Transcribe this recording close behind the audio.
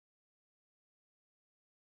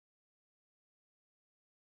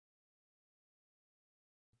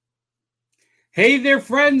Hey there,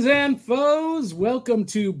 friends and foes. Welcome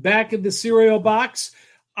to Back of the Cereal Box.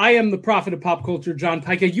 I am the prophet of pop culture, John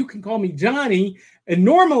Pica. You can call me Johnny. And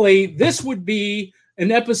normally this would be an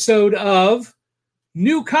episode of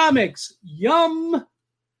New Comics. Yum.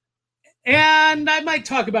 And I might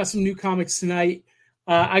talk about some new comics tonight.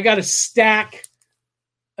 I got a stack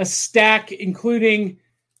including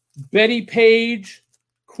Betty Page,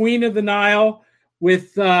 Queen of the Nile,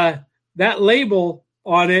 with that label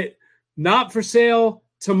on it. Not for sale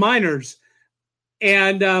to minors.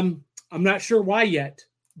 And I'm not sure why yet,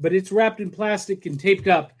 but it's wrapped in plastic and taped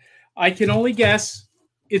up. I can only guess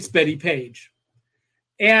it's Betty Page.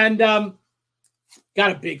 And got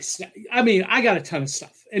a big I got a ton of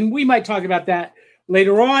stuff. And we might talk about that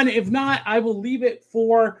later on. If not, I will leave it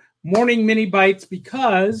for Morning Mini Bites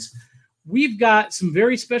because we've got some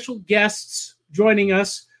very special guests joining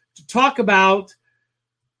us to talk about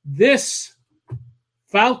this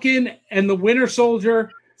Falcon and the Winter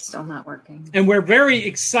Soldier. Still not working. And we're very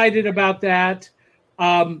excited about that.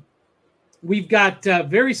 We've got a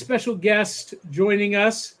very special guest joining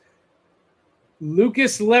us.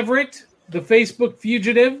 Lucas Leverett, the Facebook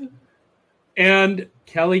fugitive, and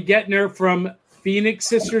Kelly Gettner from Phoenix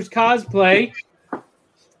Sisters Cosplay,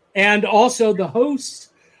 and also the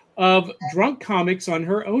host of Drunk Comics on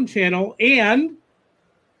her own channel and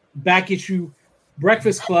Back Issue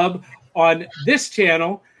Breakfast Club on this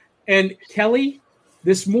channel. And Kelly,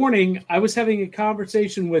 this morning I was having a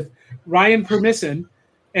conversation with Ryan Permisson,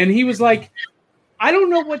 and he was like, I don't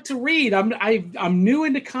know what to read. I'm new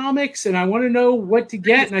into comics and I want to know what to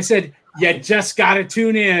get. And I said, you just got to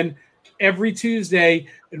tune in every Tuesday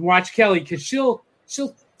and watch Kelly because she'll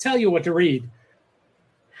tell you what to read.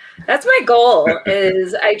 That's my goal.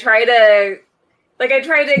 Is I try to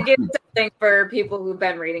get something for people who've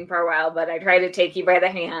been reading for a while, but I try to take you by the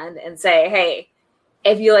hand and say, hey,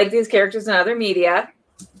 if you like these characters in other media,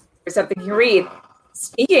 there's something you can read.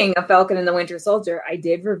 Speaking of Falcon and the Winter Soldier, I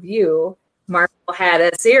did review. Marvel had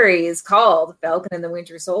a series called Falcon and the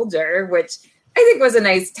Winter Soldier, which I think was a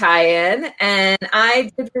nice tie-in, and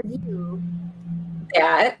I did review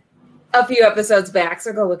that a few episodes back,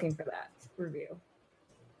 so go looking for that review.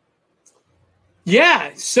 Yeah,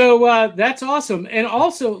 so that's awesome. And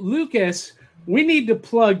also, Lucas, we need to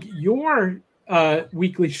plug your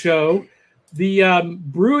weekly show, the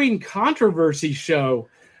Brewing Controversy Show.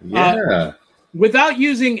 Yeah. Without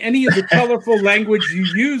using any of the colorful language you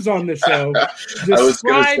use on the show,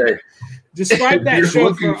 describe that you're show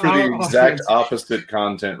looking for the exact audience. opposite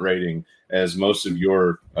content rating as most of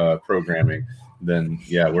your programming, then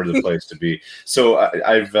yeah, we're the place to be. So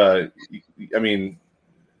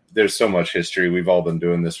there's so much history. We've all been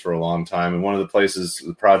doing this for a long time. And one of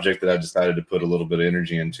the project that I've decided to put a little bit of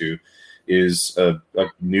energy into is a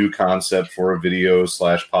new concept for a video /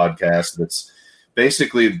 podcast that's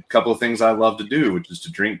basically a couple of things I love to do, which is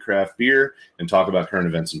to drink craft beer and talk about current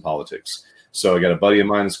events and politics. So I got a buddy of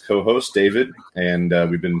mine as co-host, David, and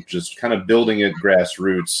we've been just kind of building it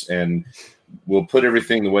grassroots, and we'll put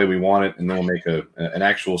everything the way we want it, and then we'll make an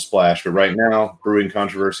actual splash. But right now, Brewing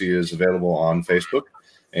Controversy is available on Facebook.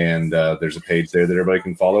 And there's a page there that everybody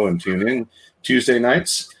can follow and tune in Tuesday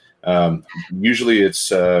nights. Usually it's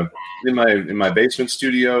in my basement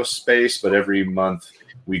studio space, but every month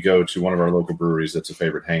we go to one of our local breweries that's a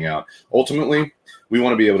favorite hangout. Ultimately, we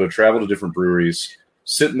want to be able to travel to different breweries,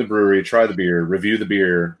 sit in the brewery, try the beer, review the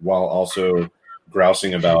beer, while also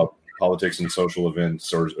grousing about politics and social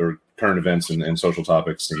events or current events and social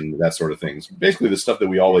topics and that sort of things. Basically the stuff that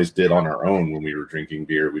we always did on our own when we were drinking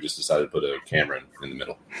beer. We just decided to put a camera in the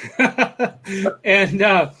middle.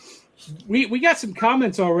 And we got some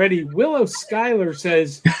comments already. Willow Schuyler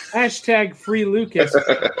says, hashtag free Lucas.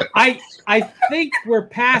 I think we're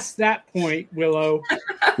past that point, Willow.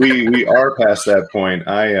 We are past that point.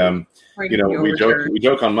 We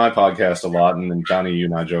joke on my podcast a lot, and then Johnny, you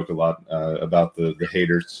and I joke a lot about the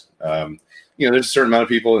haters. There's a certain amount of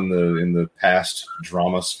people in the past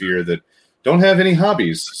drama sphere that don't have any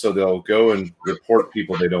hobbies, so they'll go and report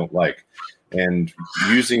people they don't like, and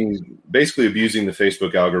basically abusing the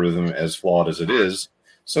Facebook algorithm as flawed as it is.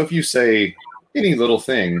 So if you say any little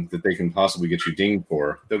thing that they can possibly get you dinged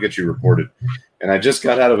for, they'll get you reported. And I just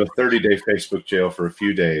got out of a 30-day Facebook jail for a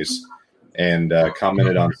few days and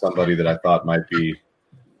commented on somebody that I thought might be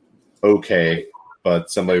okay,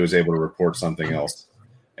 but somebody was able to report something else.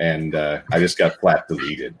 And I just got flat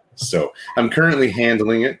deleted. So I'm currently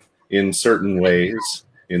handling it in certain ways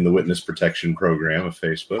in the witness protection program of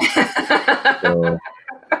Facebook. So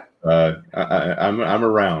I'm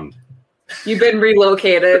around. You've been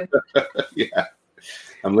relocated. Yeah.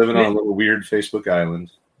 I'm living on a little weird Facebook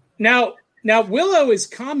island. Now, Now Willow is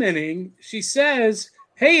commenting. She says,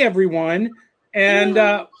 "Hey everyone," and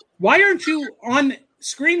why aren't you on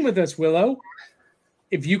screen with us, Willow?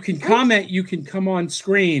 If you can comment, you can come on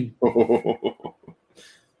screen.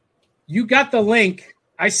 You got the link.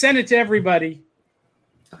 I sent it to everybody.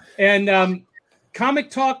 And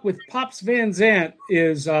Comic Talk with Pops Van Zant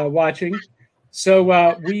is watching.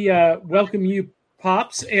 So we welcome you,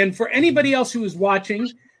 Pops. And for anybody else who is watching,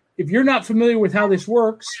 if you're not familiar with how this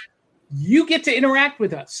works, you get to interact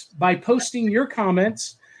with us by posting your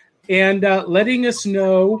comments and letting us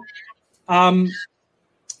know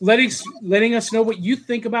letting us know what you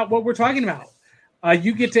think about what we're talking about.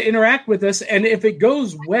 You get to interact with us, and if it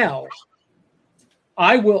goes well,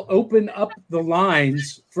 I will open up the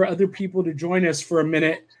lines for other people to join us for a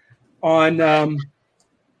minute on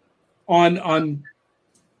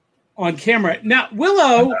camera. Now,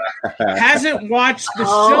 Willow hasn't watched the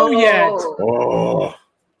show yet. Oh.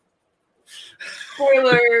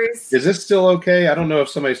 Spoilers. Is this still okay? I don't know if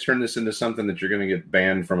somebody's turned this into something that you're going to get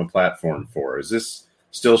banned from a platform for. Is this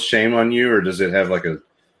still shame on you, or does it have like a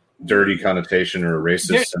dirty connotation or a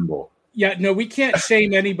racist symbol? Yeah, no, we can't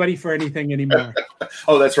shame anybody for anything anymore.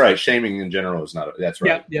 Oh, that's right. Shaming in general is not. That's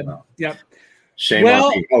right. Yep. No. Yep. Shame on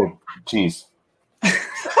me. Oh, geez.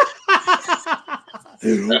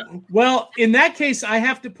 Well, in that case, I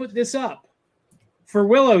have to put this up for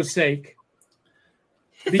Willow's sake.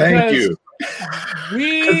 Thank you.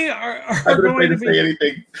 We are going to say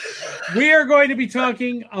anything. We are going to be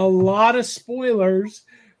talking a lot of spoilers.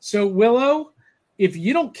 So, Willow, if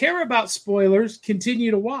you don't care about spoilers, continue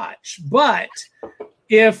to watch. But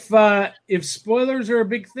if spoilers are a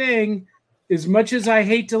big thing, as much as I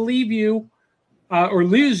hate to leave you or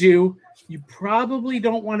lose you, you probably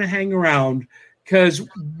don't want to hang around because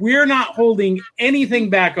we're not holding anything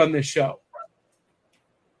back on this show.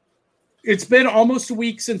 It's been almost a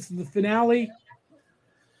week since the finale.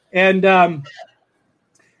 And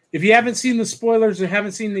if you haven't seen the spoilers or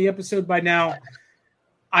haven't seen the episode by now,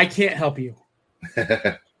 I can't help you.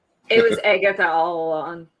 It was Agatha all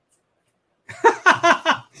along.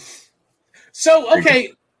 So,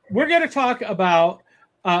 okay, we're going to talk about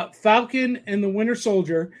Falcon and the Winter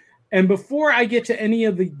Soldier. And before I get to any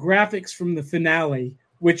of the graphics from the finale,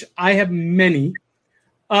 which I have many,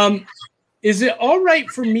 is it all right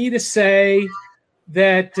for me to say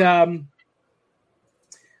that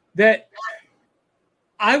that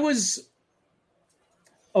I was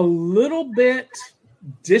a little bit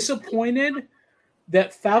disappointed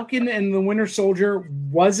that Falcon and the Winter Soldier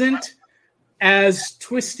wasn't as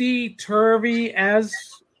twisty-turvy as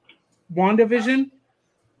WandaVision?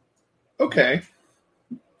 Okay.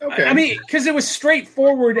 I mean, because it was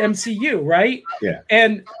straightforward MCU, right? Yeah.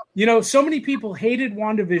 And, so many people hated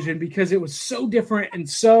WandaVision because it was so different and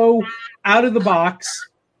so out of the box.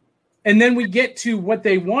 And then we get to what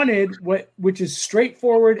they wanted, which is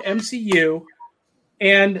straightforward MCU.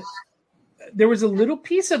 And there was a little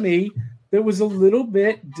piece of me that was a little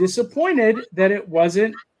bit disappointed that it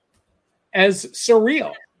wasn't as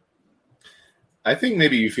surreal. I think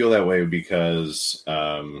maybe you feel that way because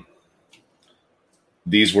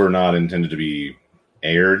these were not intended to be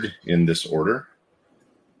aired in this order.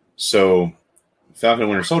 So Falcon and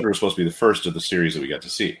Winter Soldier was supposed to be the first of the series that we got to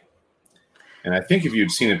see. And I think if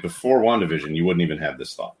you'd seen it before WandaVision, you wouldn't even have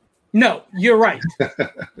this thought. No, you're right.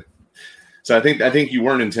 So I think you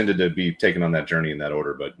weren't intended to be taken on that journey in that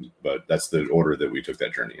order, but that's the order that we took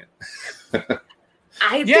that journey in.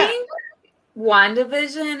 I think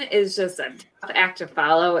WandaVision is just a tough act to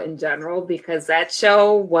follow in general because that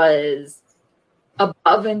show was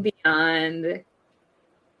above and beyond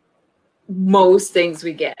most things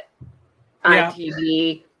we get on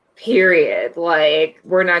TV, period. Like,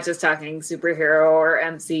 we're not just talking superhero or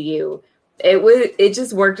MCU. It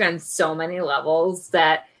just worked on so many levels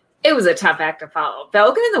that it was a tough act to follow.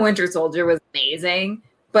 Falcon and the Winter Soldier was amazing,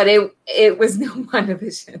 but it was no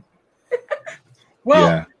WandaVision.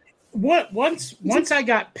 Well, once I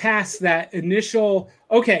got past that initial,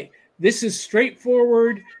 okay, this is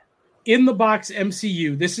straightforward in the box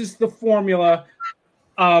MCU. This is the formula.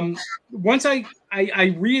 Once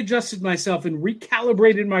I readjusted myself and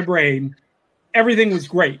recalibrated my brain, everything was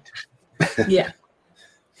great. Yeah.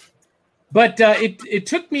 But it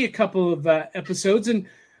took me a couple of episodes, and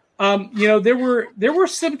there were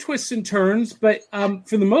some twists and turns, but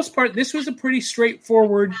for the most part, this was a pretty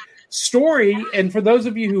straightforward story. And for those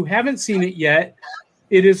of you who haven't seen it yet,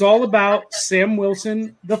 it is all about Sam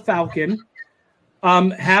Wilson, the Falcon,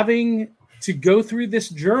 having to go through this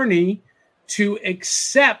journey to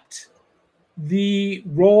accept the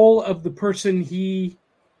role of the person he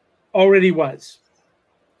already was.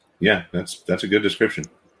 Yeah, that's a good description.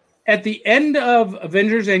 at the end of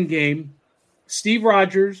Avengers Endgame, Steve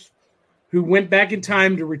Rogers, who went back in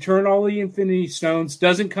time to return all the Infinity Stones,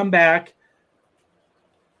 doesn't come back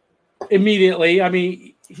immediately. I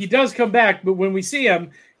mean, he does come back, but when we see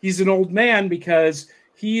him, he's an old man because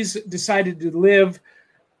he's decided to live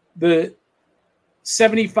the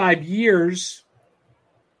 75 years,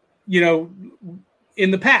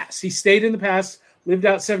 in the past. He stayed in the past, lived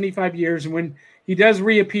out 75 years, and when he does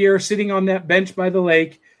reappear sitting on that bench by the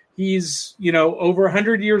lake, he's, over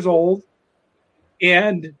 100 years old,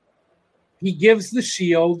 and he gives the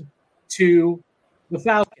shield to the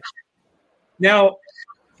Falcon. Now,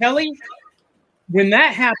 Kelly, when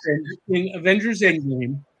that happened in Avengers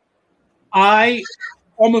Endgame, I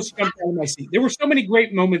almost jumped out of my seat. There were so many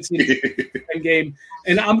great moments in Endgame,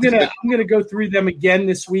 and I'm gonna go through them again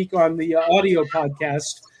this week on the audio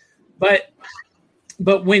podcast. But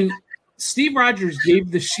when Steve Rogers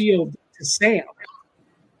gave the shield to Sam,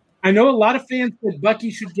 I know a lot of fans said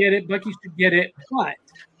Bucky should get it, but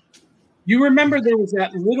you remember there was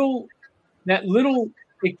that little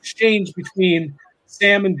exchange between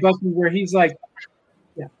Sam and Bucky where he's like,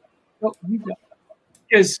 "Yeah, well, you go."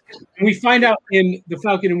 Because we find out in the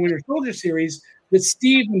Falcon and Winter Soldier series that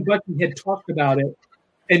Steve and Bucky had talked about it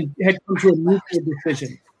and had come to a mutual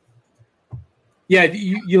decision. Yeah,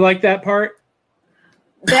 you like that part?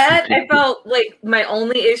 That I felt like my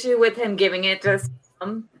only issue with him giving it to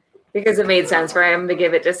Sam, because it made sense for him to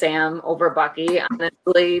give it to Sam over Bucky,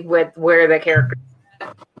 honestly, with where the character.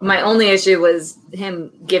 My only issue was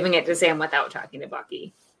him giving it to Sam without talking to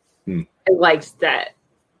Bucky. I liked that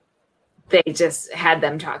they just had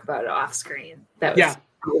them talk about it off screen. That was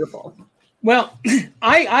beautiful. Well,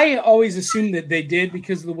 I always assumed that they did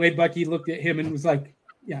because of the way Bucky looked at him and was like,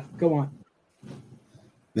 "Yeah, go on."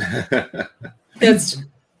 That's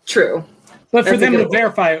true. But for them to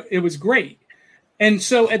verify it was great. And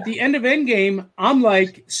so at the end of Endgame, I'm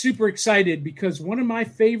like super excited because one of my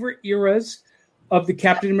favorite eras of the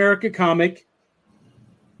Captain America comic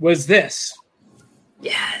was this.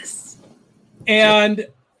 Yes. And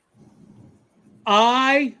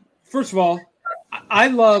first of all, I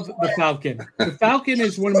love the Falcon. The Falcon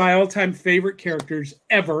is one of my all-time favorite characters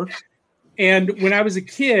ever. And when I was a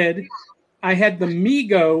kid, I had the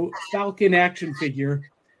Mego Falcon action figure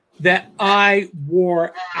that I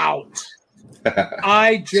wore out.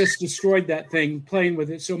 I just destroyed that thing playing with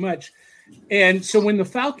it so much. And so when the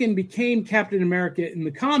Falcon became Captain America in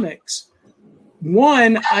the comics,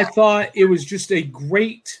 one, I thought it was just a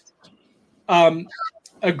great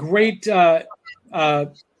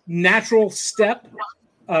natural step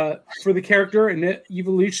for the character and the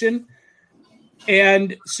evolution.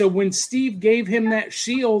 And so when Steve gave him that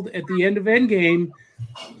shield at the end of Endgame,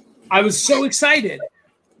 I was so excited.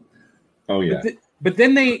 Oh, yeah. But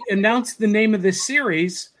then they announced the name of this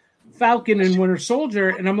series, Falcon and Winter Soldier,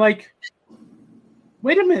 and I'm like,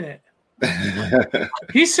 wait a minute.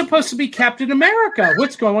 He's supposed to be Captain America.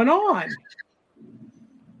 What's going on?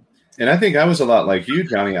 And I think I was a lot like you,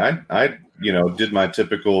 Johnny. I did my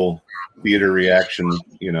typical theater reaction.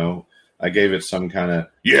 I gave it some kind of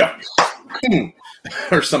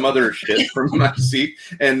or some other shit from my seat,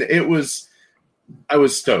 and I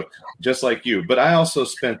was stoked, just like you. But I also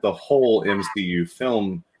spent the whole MCU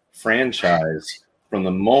film franchise from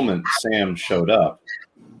the moment Sam showed up.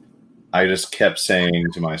 I just kept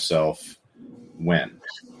saying to myself, when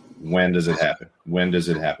does it happen? When does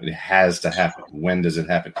it happen? It has to happen. When does it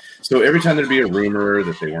happen? So every time there'd be a rumor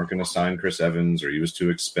that they weren't going to sign Chris Evans, or he was too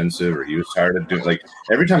expensive, or he was tired of doing, like,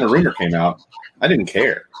 every time a rumor came out, I didn't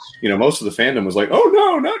care. Most of the fandom was like, "Oh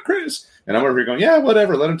no, not Chris," and I'm over here going, "Yeah,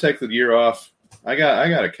 whatever. Let him take the year off. I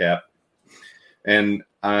got a cap." And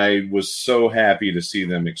I was so happy to see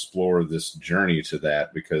them explore this journey to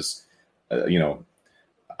that because,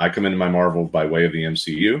 I come into my Marvel by way of the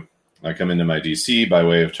MCU. I come into my DC by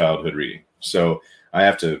way of childhood reading. So I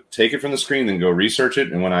have to take it from the screen, then go research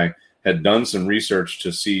it. And when I had done some research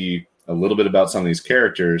to see a little bit about some of these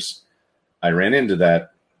characters, I ran into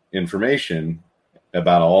that information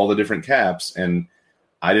about all the different Caps, and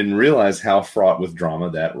I didn't realize how fraught with drama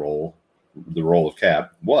the role of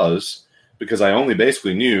Cap was, because I only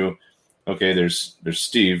basically knew, okay, there's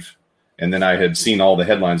Steve. And then I had seen all the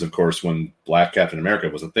headlines, of course, when Black Captain America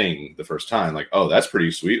was a thing the first time. Like, oh, that's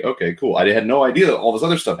pretty sweet. Okay, cool. I had no idea that all this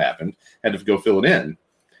other stuff happened. Had to go fill it in.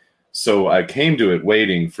 So I came to it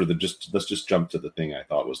waiting for let's just jump to the thing I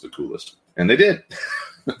thought was the coolest. And they did.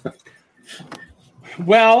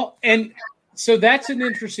 Well, and so that's an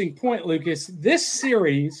interesting point, Lucas. This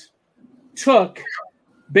series took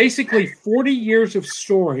basically 40 years of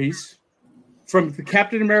stories from the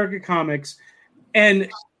Captain America comics and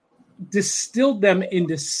distilled them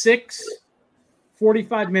into 6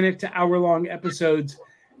 45-minute to hour-long episodes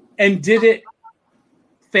and did it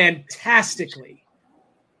fantastically.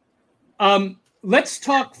 Let's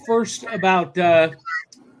talk first about the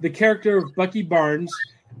character of Bucky Barnes.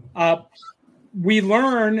 We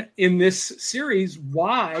learn in this series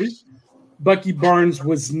why Bucky Barnes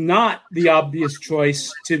was not the obvious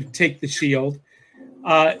choice to take the shield.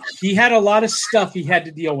 He had a lot of stuff he had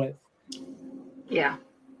to deal with. Yeah.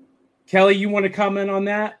 Kelly, you want to comment on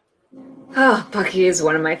that? Oh, Bucky is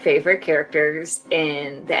one of my favorite characters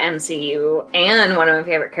in the MCU and one of my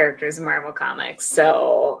favorite characters in Marvel Comics.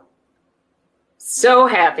 So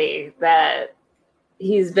happy that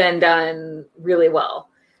he's been done really well.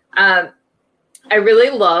 I really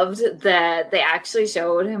loved that they actually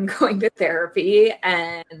showed him going to therapy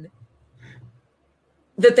and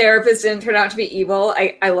the therapist didn't turn out to be evil.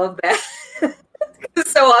 I love that.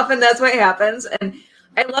 So often that's what happens. And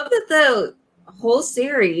I love that the whole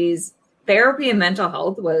series, therapy and mental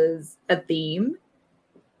health was a theme.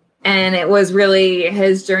 And it was really,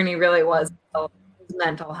 his journey really was about his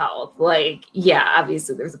mental health. Like, yeah,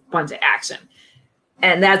 obviously there's a bunch of action.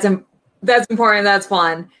 And that's important, that's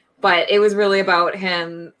fun. But it was really about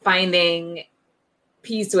him finding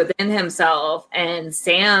peace within himself. And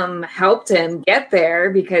Sam helped him get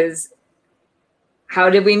there because how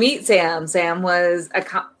did we meet Sam? Sam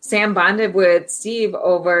bonded with Steve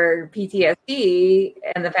over PTSD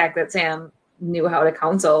and the fact that Sam knew how to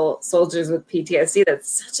counsel soldiers with PTSD.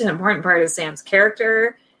 That's such an important part of Sam's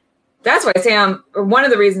character. That's why one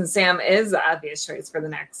of the reasons Sam is the obvious choice for the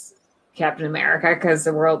next Captain America, because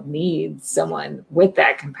the world needs someone with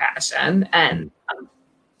that compassion. And I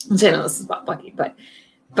know this is about Bucky, but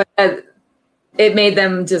it made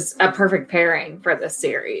them just a perfect pairing for this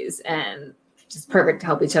series and just perfect to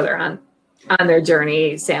help each other on their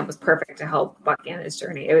journey. Sam was perfect to help Bucky on his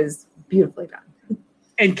journey. It was beautifully done.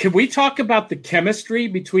 And can we talk about the chemistry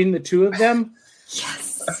between the two of them?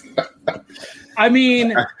 Yes. I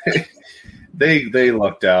mean, they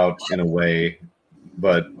lucked out in a way,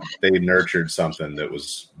 but they nurtured something that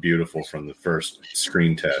was beautiful from the first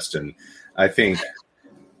screen test. And I think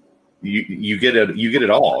you get it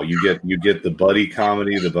all. You get the buddy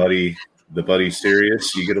comedy, the buddy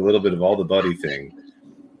serious. You get a little bit of all the buddy thing,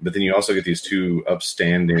 but then you also get these two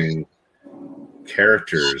upstanding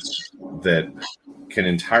characters that can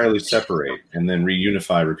entirely separate and then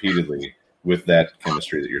reunify repeatedly with that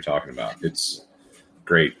chemistry that you're talking about. It's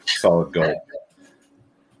great, solid gold.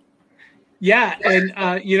 Yeah, and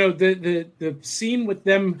the scene with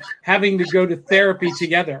them having to go to therapy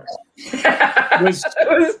together was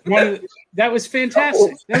that was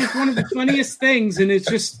fantastic. That was one of the funniest things, and it's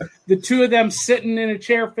just the two of them sitting in a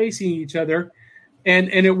chair facing each other, and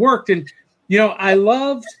it worked. And I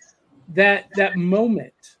loved that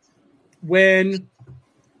moment when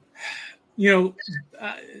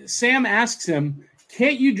Sam asks him,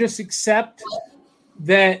 "Can't you just accept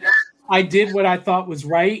that I did what I thought was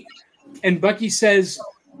right?" And Bucky says,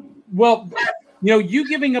 "Well, you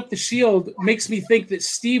giving up the shield makes me think that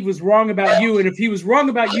Steve was wrong about you. And if he was wrong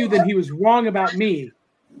about you, then he was wrong about me."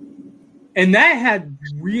 And that had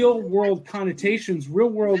real world connotations, real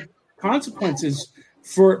world consequences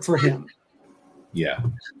for him. Yeah.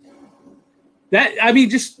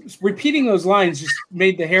 Just repeating those lines just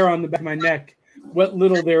made the hair on the back of my neck, what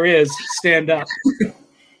little there is, stand up.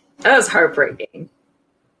 That was heartbreaking.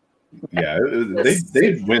 Yeah,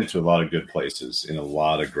 they went to a lot of good places in a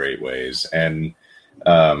lot of great ways. And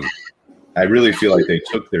I really feel like they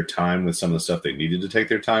took their time with some of the stuff they needed to take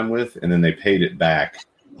their time with, and then they paid it back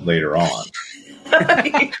later on.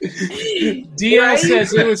 DL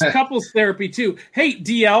says it was couples therapy too. Hey,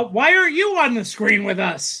 DL, why aren't you on the screen with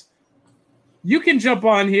us? You can jump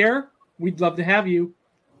on here. We'd love to have you.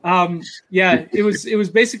 Yeah, it was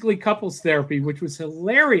basically couples therapy, which was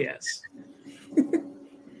hilarious.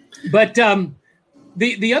 But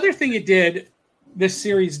the other thing this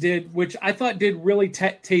series did, which I thought did really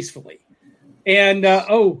tastefully. And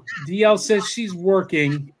DL says she's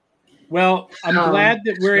working. Well, I'm glad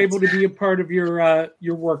that we're able to be a part of your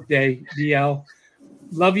work day, DL.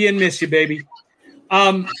 Love you and miss you, baby.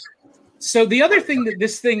 So the other thing that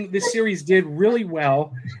this series did really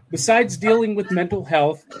well, besides dealing with mental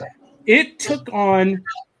health, it took on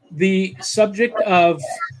the subject of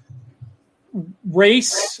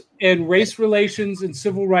race and race relations and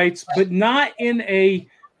civil rights, but not in a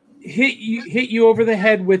hit you over the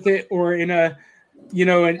head with it, or in a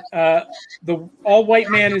the all white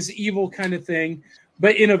man is evil kind of thing,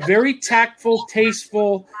 but in a very tactful,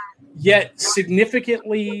 tasteful, yet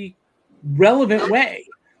significantly relevant way.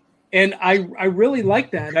 And I really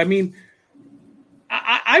like that. I mean,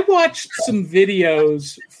 I I watched some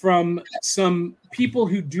videos from some people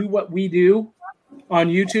who do what we do on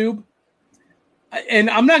YouTube, and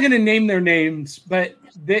I'm not going to name their names, but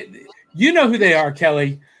you know who they are,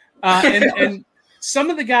 Kelly. And some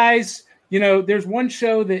of the guys, there's one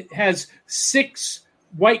show that has 6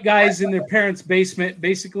 white guys in their parents' basement,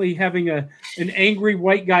 basically having an angry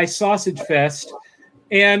white guy sausage fest.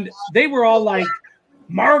 And they were all like,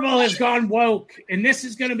 Marvel has gone woke, and this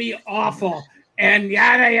is going to be awful, and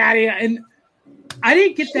yada, yada, yada. And I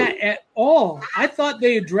didn't get that at all. I thought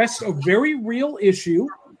they addressed a very real issue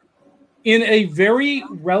in a very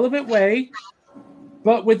relevant way,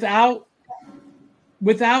 but without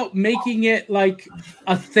making it like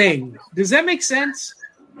a thing. Does that make sense?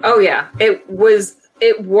 Oh yeah. It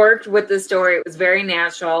worked with the story. It was very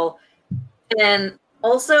natural. And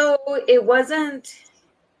also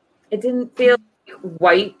it didn't feel like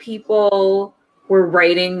white people were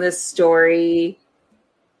writing this story.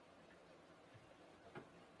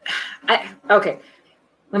 I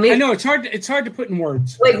know it's hard to put in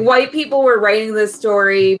words. Like, white people were writing this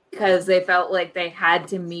story because they felt like they had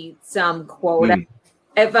to meet some quota.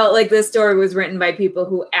 It felt like this story was written by people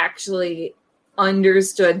who actually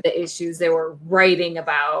understood the issues they were writing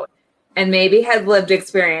about and maybe had lived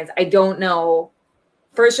experience. I don't know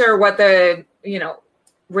for sure what the,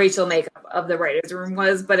 racial makeup of the writers' room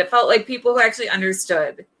was, but it felt like people who actually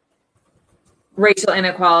understood racial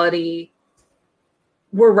inequality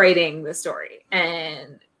were writing the story.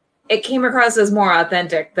 And it came across as more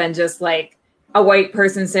authentic than just like a white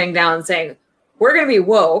person sitting down and saying, we're going to be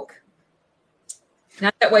woke.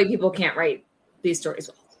 Not that white people can't write these stories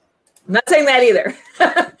well. I'm not saying that either.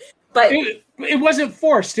 But it wasn't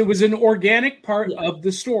forced. It was an organic part of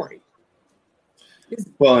the story.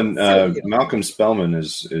 Well, and Malcolm Spellman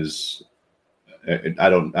is I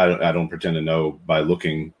don't pretend to know by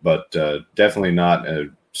looking, but definitely not a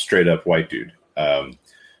straight up white dude.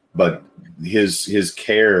 But his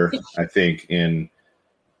care, I think, in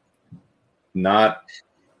not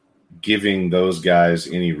giving those guys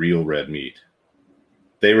any real red meat.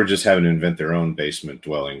 They were just having to invent their own basement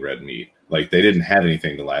dwelling red meat. Like, they didn't have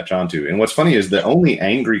anything to latch onto. And what's funny is the only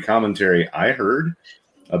angry commentary I heard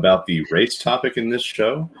about the race topic in this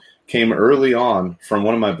show came early on from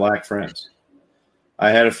one of my black friends.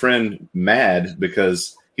 I had a friend mad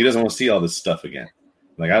because he doesn't want to see all this stuff again.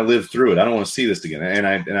 Like, I lived through it. I don't want to see this again. And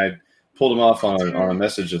I pulled him off on a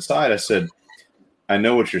message aside. I said, I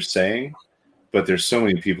know what you're saying, but there's so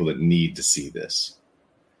many people that need to see this.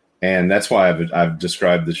 And that's why I've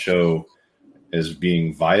described the show as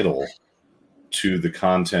being vital to the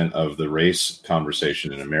content of the race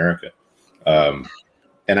conversation in America.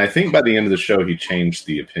 And I think by the end of the show, he changed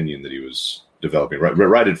the opinion that he was developing.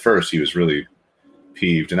 Right at first, he was really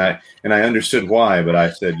peeved. And I understood why, but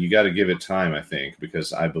I said, you got to give it time, I think,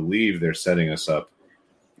 because I believe they're setting us up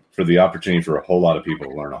for the opportunity for a whole lot of people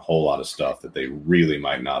to learn a whole lot of stuff that they really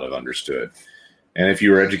might not have understood. And if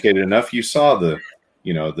you were educated enough, you saw the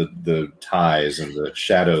ties and the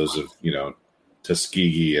shadows of,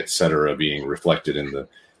 Tuskegee, et cetera, being reflected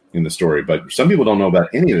in the story. But some people don't know about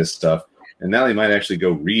any of this stuff. And now they might actually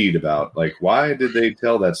go read about, like, why did they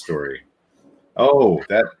tell that story? Oh,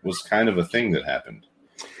 that was kind of a thing that happened.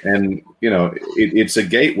 And, it's a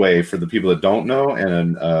gateway for the people that don't know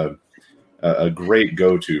and a great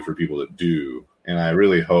go-to for people that do. And I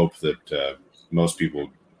really hope that most people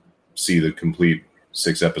see the complete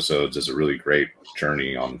 6 episodes as a really great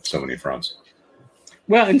journey on so many fronts.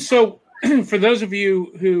 Well, and so for those of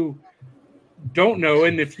you who don't know,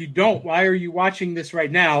 and if you don't, why are you watching this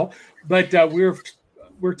right now? But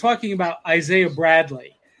we're talking about Isaiah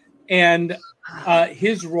Bradley and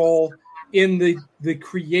his role in the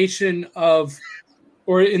creation of,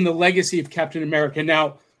 or in the legacy of, Captain America.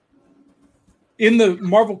 Now, in the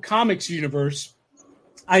Marvel Comics universe,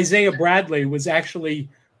 Isaiah Bradley was actually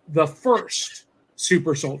the first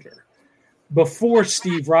super soldier before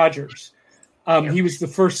Steve Rogers. He was the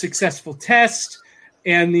first successful test,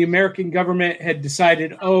 and the American government had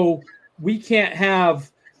decided, we can't have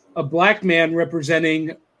a black man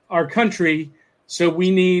representing our country, so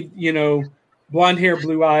we need, blonde hair,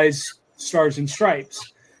 blue eyes, stars and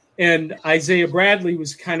stripes. And Isaiah Bradley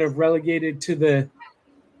was kind of relegated to the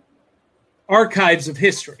archives of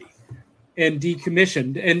history and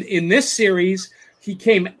decommissioned. And in this series, he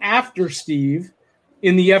came after Steve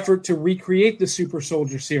in the effort to recreate the super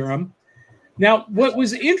soldier serum. Now, what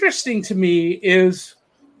was interesting to me is,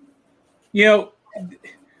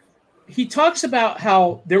 he talks about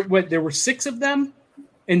how there were 6 of them,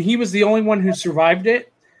 and he was the only one who survived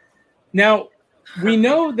it. Now, we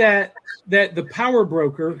know that the power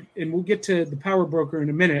broker, and we'll get to the power broker in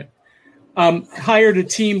a minute, hired a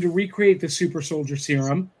team to recreate the super soldier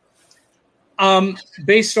serum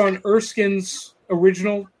based on Erskine's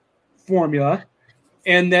original formula,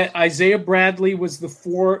 and that Isaiah Bradley was the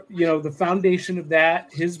foundation of that,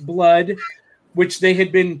 his blood, which they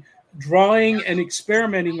had been drawing and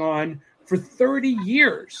experimenting on for 30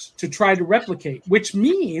 years to try to replicate, which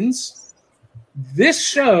means this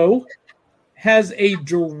show has a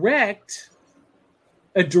direct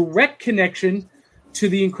connection to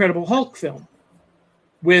the Incredible Hulk film,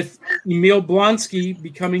 with Emil Blonsky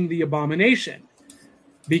becoming the Abomination,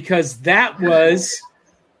 because that was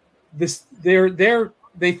this.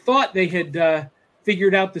 They thought they had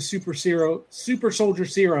figured out the super soldier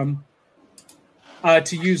serum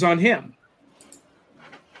to use on him,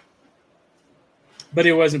 but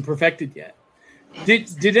it wasn't perfected yet.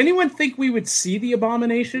 Did anyone think we would see the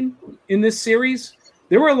Abomination in this series?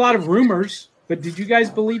 There were a lot of rumors, but did you guys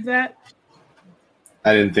believe that?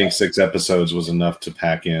 I didn't think 6 episodes was enough to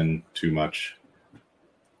pack in too much.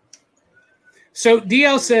 So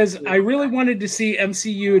DL says, I really wanted to see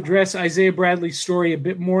MCU address Isaiah Bradley's story a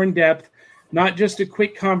bit more in depth, not just a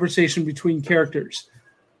quick conversation between characters.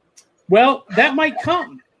 Well, that might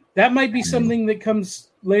come. That might be something that comes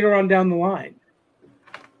later on down the line.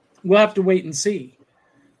 We'll have to wait and see.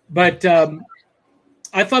 But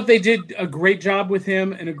I thought they did a great job with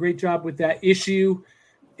him and a great job with that issue.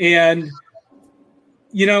 And,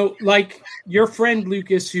 like your friend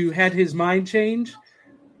Lucas, who had his mind change,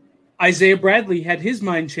 Isaiah Bradley had his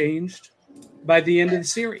mind changed by the end of the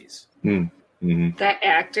series. Mm-hmm. That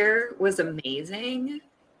actor was amazing.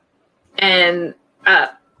 And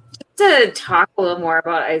to talk a little more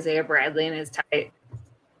about Isaiah Bradley and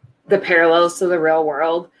the parallels to the real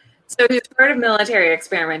world. So he's part of military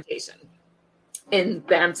experimentation in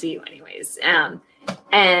the MCU anyways.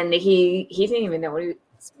 And he didn't even know what he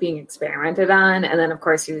was being experimented on. And then, of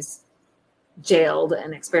course, he was jailed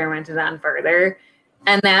and experimented on further.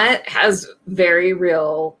 And that has very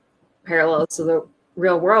real parallels to the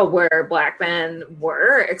real world, where Black men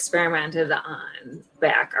were experimented on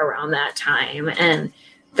back around that time. And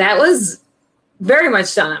that was very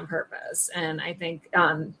much done on purpose. And I think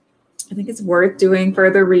it's worth doing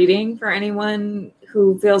further reading for anyone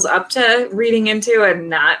who feels up to reading into a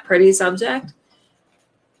not pretty subject.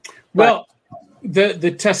 Well,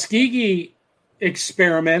 the Tuskegee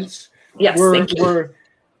experiments were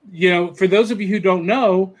for those of you who don't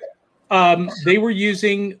know, they were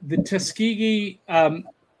using the Tuskegee.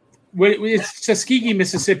 It's Tuskegee,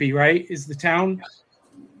 Mississippi, right? Is the town,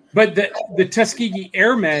 but the Tuskegee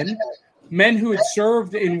Airmen, men who had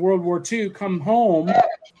served in World War II, come home,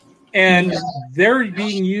 and they're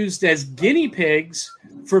being used as guinea pigs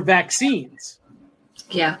for vaccines.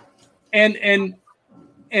 Yeah, and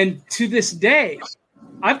to this day,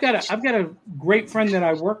 I've got a great friend that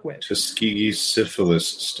I work with. Tuskegee syphilis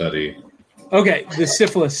study. Okay, the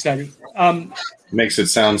syphilis study. Makes it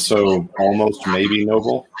sound so almost maybe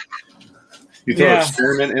noble. You throw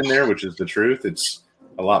experiment in there, which is the truth. It's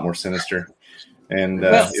a lot more sinister, and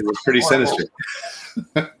it was pretty sinister.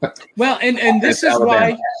 Well, and this is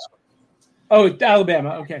Alabama. why. Oh,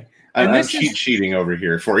 Alabama. Okay. I'm cheating over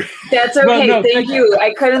here for you. That's okay. Well, no, thank you.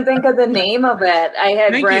 I couldn't think of the name of it. I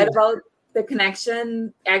had read about the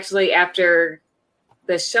connection actually after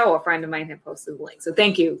the show. A friend of mine had posted the link. So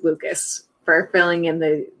thank you, Lucas, for filling in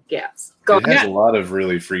the gaps. It has a lot of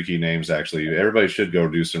really freaky names, actually. Everybody should go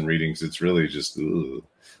do some readings. It's really just... Ugh.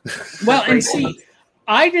 Well, and see,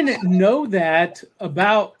 I didn't know that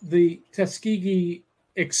about the Tuskegee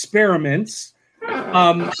experiments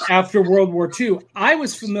after World War II. I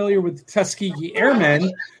was familiar with the Tuskegee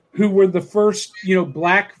Airmen, who were the first,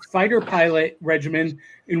 black fighter pilot regiment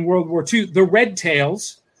in World War II, the Red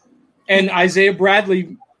Tails, and Isaiah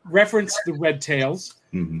Bradley referenced the Red Tails.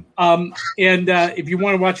 Mm-hmm. And if you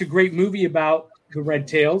want to watch a great movie about the Red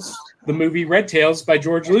Tails, the movie Red Tails by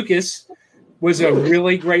George Lucas was a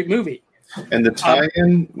really great movie. And the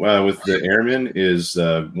tie-in with the airmen is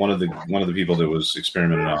one of the people that was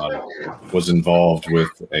experimented on was involved with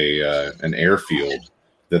an airfield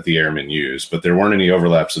that the airmen used, but there weren't any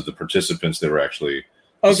overlaps of the participants that were actually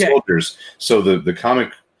soldiers. So the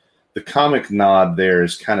comic nod there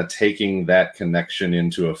is kind of taking that connection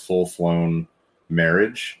into a full-flown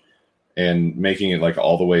marriage and making it like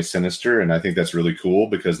all the way sinister. And I think that's really cool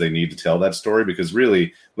because they need to tell that story, because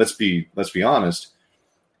really, let's be honest,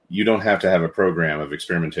 you don't have to have a program of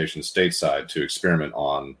experimentation stateside to experiment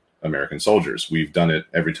on American soldiers. We've done it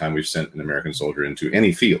every time we've sent an American soldier into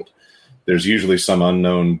any field. There's usually some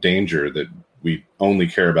unknown danger that we only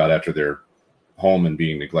care about after they're home and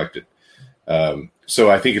being neglected.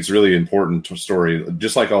 So I think it's really important to story,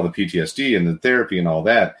 just like all the PTSD and the therapy and all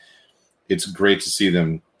that. it's great to see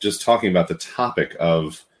them just talking about the topic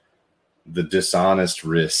of the dishonest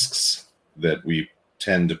risks that we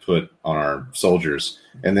tend to put on our soldiers,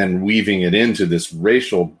 and then weaving it into this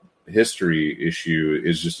racial history issue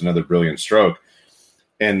is just another brilliant stroke.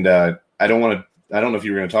 And I don't know if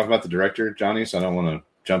you were going to talk about the director, Johnny, so I don't want to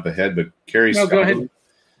jump ahead, but Carrie Scott, go ahead.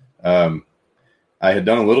 I had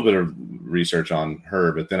done a little bit of research on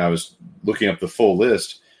her, but then I was looking up the full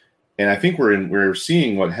list, and I think we're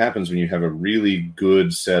seeing what happens when you have a really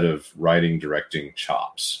good set of writing, directing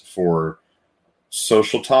chops for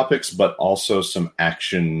social topics, but also some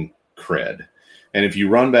action cred. And if you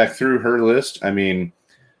run back through her list, I mean,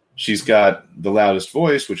 she's got The Loudest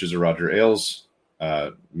Voice, which is a Roger Ailes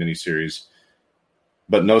miniseries,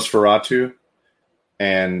 but Nosferatu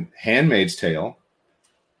and Handmaid's Tale,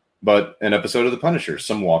 but an episode of The Punisher,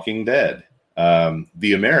 some Walking Dead,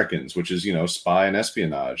 The Americans, which is, spy and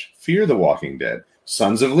espionage, Fear the Walking Dead,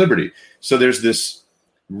 Sons of Liberty. So there's this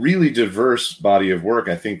really diverse body of work,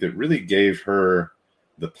 I think, that really gave her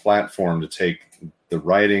the platform to take the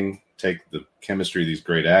writing, take the chemistry of these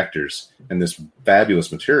great actors and this fabulous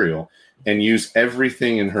material and use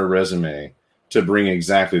everything in her resume to bring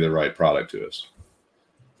exactly the right product to us.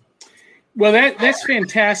 Well, that's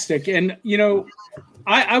fantastic. And,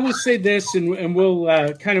 I will say this, and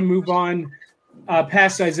we'll kind of move on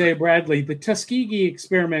past Isaiah Bradley. The Tuskegee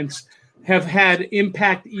experiments have had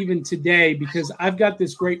impact even today, because I've got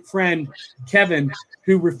this great friend, Kevin,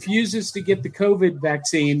 who refuses to get the COVID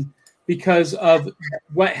vaccine because of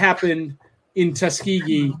what happened in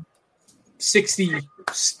Tuskegee 60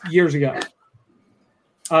 years ago.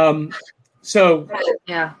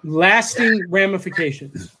 Lasting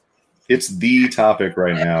ramifications. It's the topic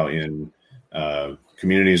right now in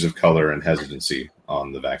communities of color and hesitancy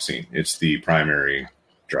on the vaccine. It's the primary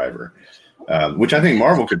driver, which I think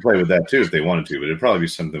Marvel could play with that too if they wanted to, but it'd probably be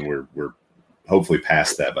something we're hopefully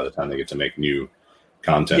past that by the time they get to make new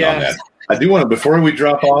content on that. I do want to, before we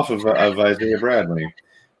drop off of Isaiah Bradley,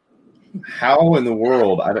 how in the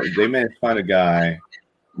world they managed to find a guy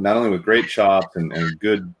not only with great chops and a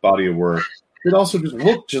good body of work, but also just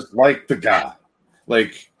looked just like the guy,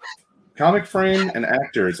 like comic frame and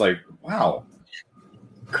actor. It's like, wow.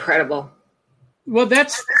 Incredible. Well,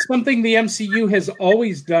 that's something the MCU has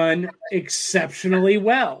always done exceptionally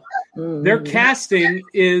well. Mm-hmm. Their casting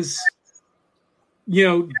is,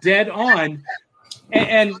 dead on.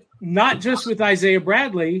 And not just with Isaiah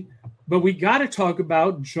Bradley, but we got to talk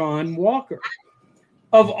about John Walker.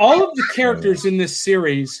 Of all of the characters in this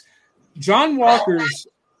series, John Walker's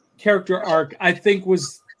character arc, I think,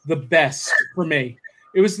 was the best for me.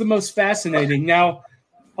 It was the most fascinating. Now,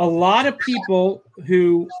 a lot of people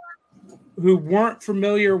who weren't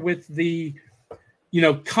familiar with the,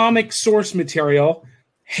 comic source material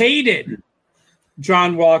hated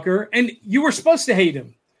John Walker, and you were supposed to hate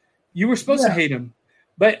him. To hate him.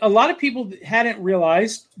 But a lot of people hadn't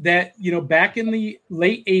realized that, back in the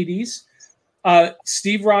late 80s,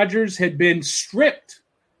 Steve Rogers had been stripped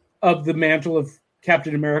of the mantle of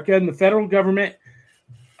Captain America, and the federal government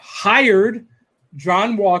hired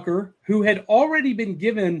John Walker, who had already been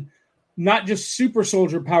given not just super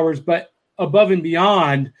soldier powers, but above and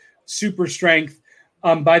beyond super strength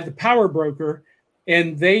by the power broker.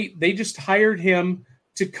 And they just hired him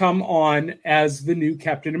to come on as the new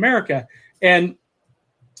Captain America. And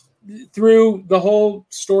through the whole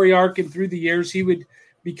story arc and through the years, he would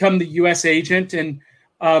become the U.S. agent. And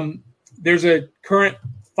there's a current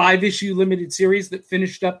 5-issue limited series that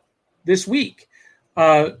finished up this week.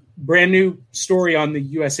 Brand new story on the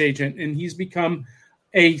U.S. agent. And he's become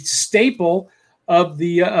a staple of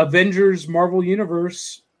the Avengers Marvel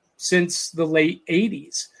Universe since the late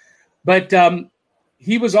 80s. But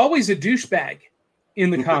he was always a douchebag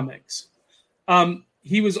in the comics.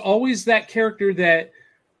 He was always that character that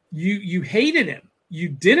you hated him. You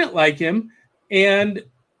didn't like him. And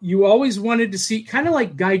you always wanted to see, kind of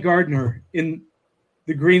like Guy Gardner in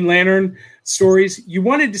the Green Lantern stories, you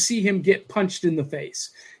wanted to see him get punched in the face.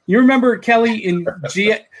 You remember, Kelly, in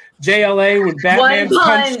JLA when Batman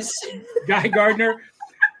punched Guy Gardner?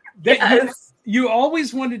 Yes. You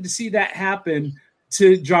always wanted to see that happen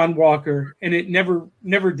to John Walker, and it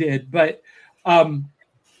never did. But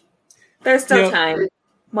there's still time.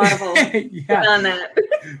 Marvel. Yeah. On that.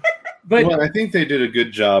 But I think they did a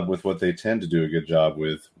good job with what they tend to do a good job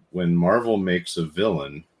with. When Marvel makes a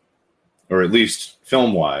villain, or at least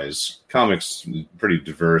film-wise, comics pretty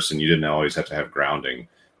diverse, and you didn't always have to have grounding.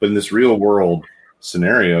 But in this real-world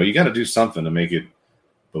scenario, you got to do something to make it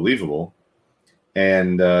believable.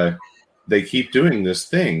 And they keep doing this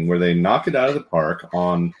thing where they knock it out of the park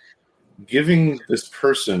on giving this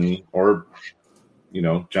person or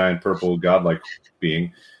giant purple godlike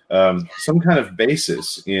being, some kind of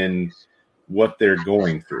basis in what they're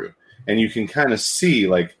going through. And you can kind of see,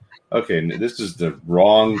 like, okay, this is the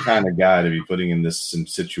wrong kind of guy to be putting in this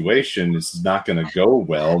situation. It's not going to go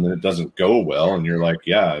well, and then it doesn't go well, and you're like,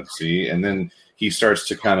 yeah, see? And then he starts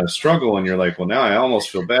to kind of struggle, and you're like, well, now I almost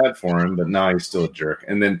feel bad for him, but now he's still a jerk.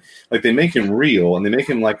 And then, like, they make him real, and they make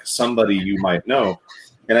him like somebody you might know.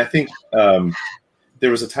 And I think there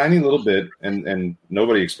was a tiny little bit, and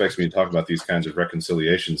nobody expects me to talk about these kinds of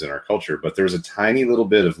reconciliations in our culture, but there was a tiny little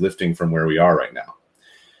bit of lifting from where we are right now,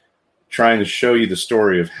 trying to show you the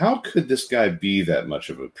story of how could this guy be that much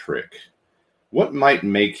of a prick? What might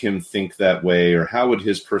make him think that way, or how would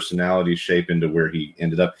his personality shape into where he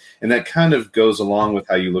ended up? And that kind of goes along with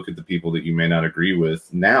how you look at the people that you may not agree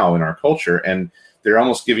with now in our culture, and they're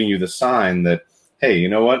almost giving you the sign that, hey, you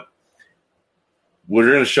know what? We're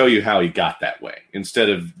going to show you how he got that way, instead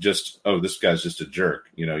of just, oh, this guy's just a jerk.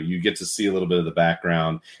 You get to see a little bit of the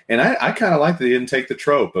background. And I kind of like that they didn't take the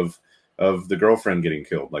trope of the girlfriend getting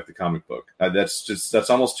killed, like the comic book. That's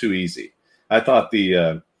almost too easy. I thought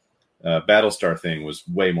the Battlestar thing was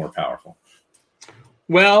way more powerful.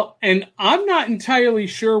 Well, and I'm not entirely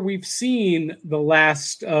sure we've seen the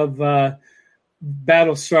last of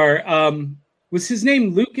Battlestar. Was his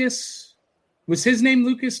name Lucas? Was his name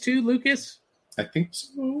Lucas too? Lucas? I think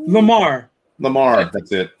so. Lamar,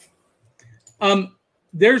 that's it.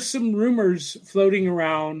 There's some rumors floating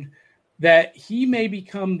around that he may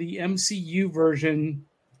become the MCU version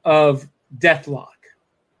of Deathlock.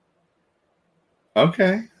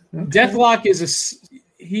 Okay. Deathlock is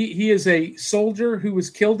he is a soldier who was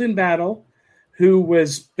killed in battle, who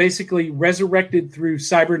was basically resurrected through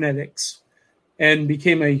cybernetics and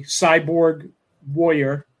became a cyborg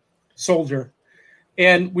warrior soldier.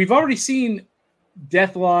 And we've already seen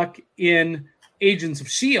Deathlock in Agents of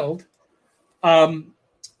S.H.I.E.L.D.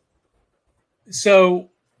 So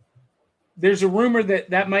there's a rumor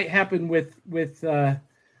that might happen with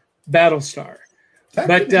Battlestar.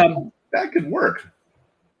 That could work.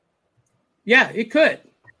 Yeah, it could.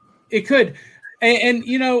 And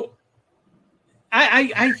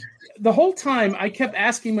I the whole time I kept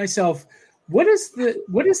asking myself, what is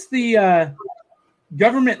the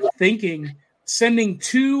government thinking sending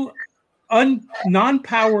two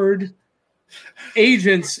non-powered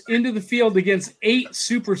agents into the field against 8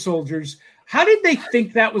 super soldiers? How did they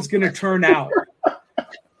think that was going to turn out?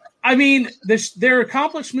 I mean, their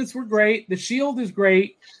accomplishments were great. The shield is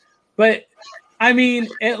great, but I mean,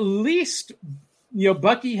 at least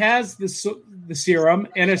Bucky has the serum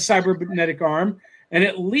and a cybernetic arm, and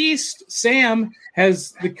at least Sam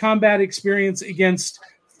has the combat experience against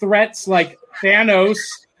threats like Thanos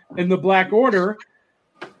and the Black Order.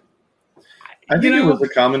 I think it was a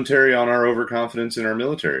commentary on our overconfidence in our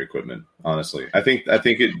military equipment. Honestly, I think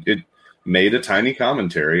it made a tiny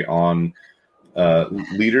commentary on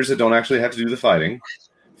leaders that don't actually have to do the fighting,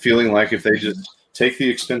 feeling like if they just take the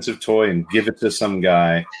expensive toy and give it to some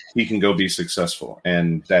guy, he can go be successful.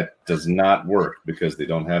 And that does not work because they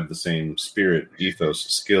don't have the same spirit, ethos,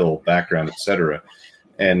 skill, background, etc.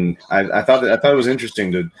 And I thought it was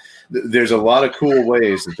interesting there's a lot of cool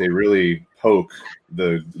ways that they really poke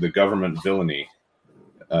the government villainy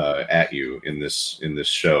at you in this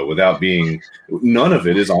show without being, none of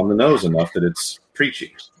it is on the nose enough that it's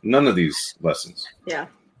preachy. None of these lessons. Yeah.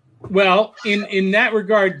 Well, in that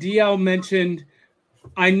regard, DL mentioned,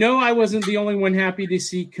 I know I wasn't the only one happy to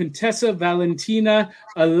see Contessa Valentina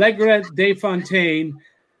Allegra de Fontaine,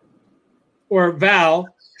 or Val.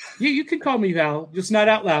 You can call me Val, just not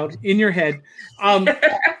out loud, in your head.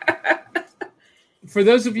 For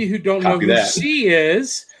those of you who don't know who she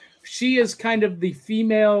is kind of the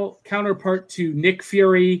female counterpart to Nick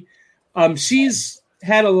Fury. She's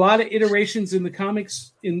had a lot of iterations in the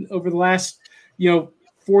comics over the last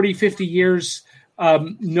 40, 50 years.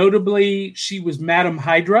 Notably, she was Madam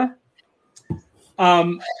Hydra.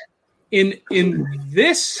 In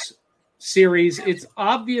this series, it's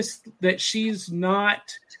obvious that she's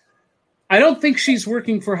not. I don't think she's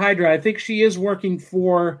working for Hydra. I think she is working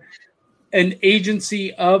for an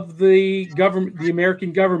agency of the government, the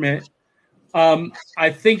American government. I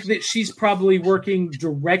think that she's probably working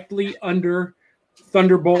directly under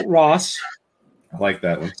Thunderbolt Ross. I like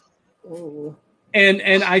that one. Ooh.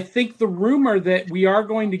 And I think the rumor that we are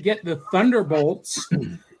going to get the Thunderbolts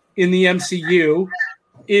in the MCU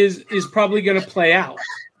is probably going to play out.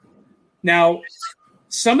 Now,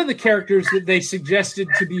 some of the characters that they suggested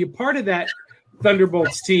to be a part of that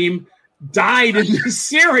Thunderbolts team died in this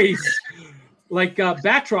series, like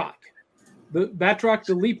Batroc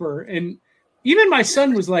the Leaper. And even my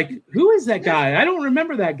son was like, who is that guy? I don't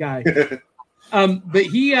remember that guy. But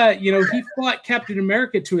he, he fought Captain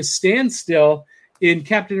America to a standstill in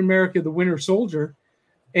Captain America: The Winter Soldier,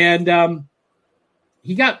 and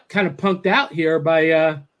he got kind of punked out here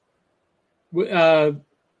by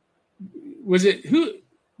was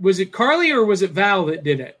it Carly or was it Val that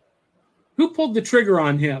did it? Who pulled the trigger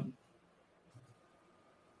on him?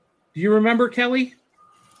 Do you remember, Kelly?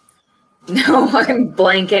 No, I'm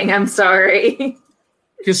blanking. I'm sorry.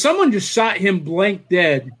 Because someone just shot him blank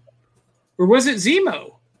dead. Or was it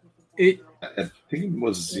Zemo? I think it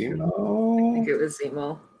was Zemo. I think it was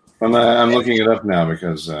Zemo. I'm looking it up now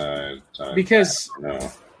because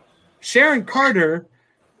Sharon Carter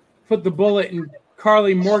put the bullet in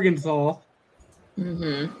Carly Morgenthau.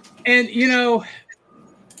 Mm-hmm. And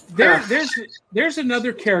there's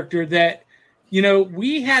another character that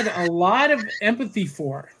we had a lot of empathy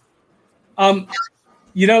for. That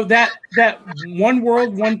one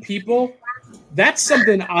world, one people, that's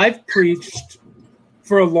something I've preached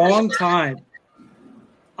for a long time.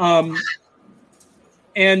 I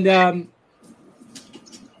don't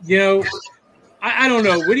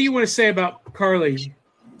know. What do you want to say about Carly,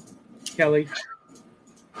 Kelly?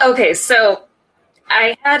 Okay, so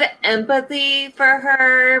I had empathy for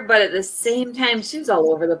her, but at the same time, she was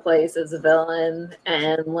all over the place as a villain,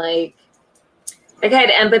 and I had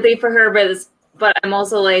empathy for her, but I'm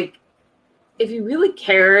also like, if you really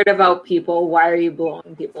cared about people, why are you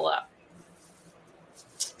blowing people up?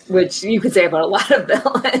 Which you could say about a lot of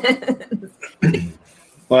villains.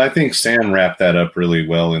 Well, I think Sam wrapped that up really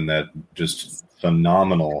well in that just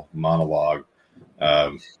phenomenal monologue.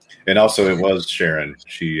 And also it was Sharon.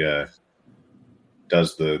 She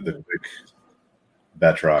does the quick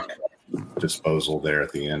Batroc disposal there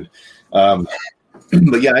at the end.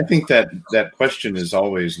 But yeah, I think that question is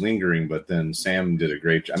always lingering, but then Sam did a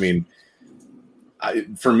great job. I mean,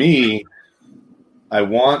 for me, I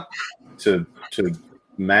want to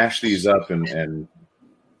mash these up and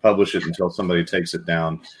publish it until somebody takes it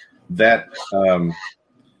down. That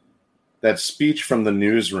speech from the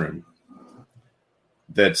newsroom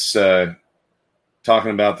that's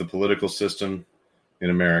talking about the political system in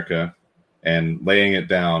America and laying it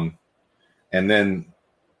down, and then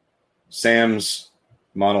Sam's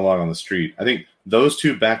monologue on the street. I think those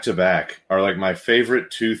two back to back are like my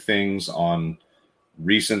favorite two things on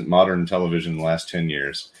recent modern television in the last 10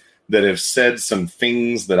 years that have said some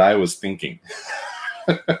things that I was thinking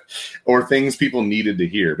or things people needed to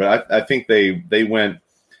hear. But I think they went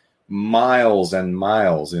miles and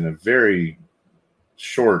miles in a very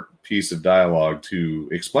short piece of dialogue to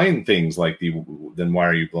explain things like then why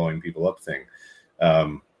are you blowing people up thing.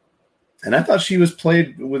 And I thought she was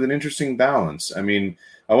played with an interesting balance. I mean,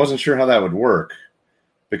 I wasn't sure how that would work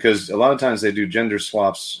because a lot of times they do gender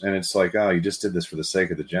swaps and it's like, oh, you just did this for the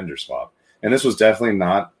sake of the gender swap. And this was definitely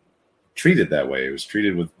not treated that way. It was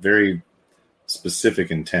treated with very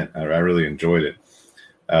specific intent. I really enjoyed it.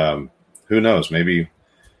 Who knows? Maybe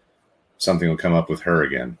something will come up with her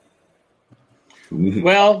again.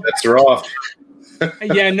 Well, bets are off.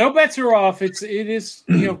 Yeah, no bets are off. It is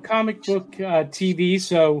comic book TV,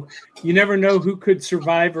 so you never know who could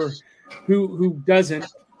survive or who doesn't.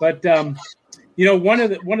 But one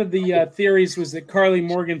of the theories was that Carly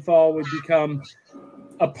Morgenthau would become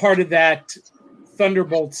a part of that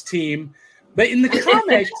Thunderbolts team. But in the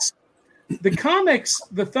comics,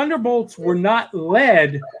 the Thunderbolts were not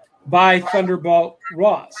led by Thunderbolt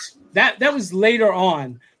Ross. That was later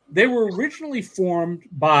on. They were originally formed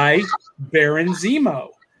by Baron Zemo.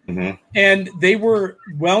 Mm-hmm. And they were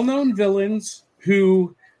well-known villains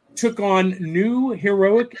who took on new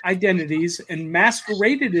heroic identities and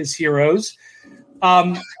masqueraded as heroes.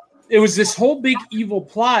 It was this whole big evil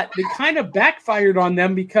plot that kind of backfired on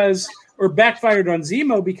them backfired on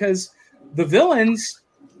Zemo because the villains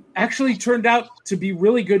actually turned out to be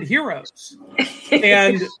really good heroes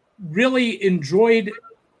and really enjoyed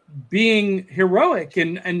being heroic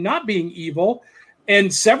and not being evil.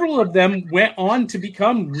 And several of them went on to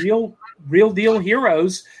become real deal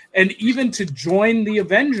heroes and even to join the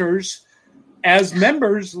Avengers as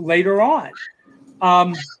members later on.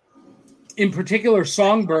 In particular,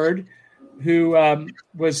 Songbird, who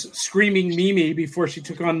was Screaming Mimi before she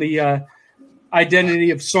took on the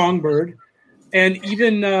identity of Songbird. And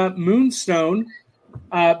even Moonstone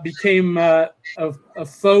became a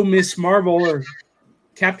faux Miss Marvel or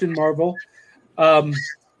Captain Marvel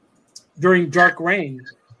during Dark Reign.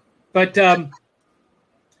 But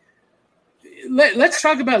let's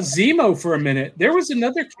talk about Zemo for a minute. There was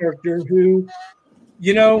another character who,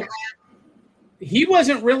 he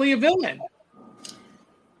wasn't really a villain.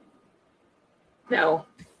 No.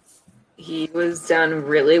 He was done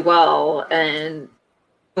really well and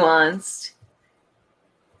nuanced.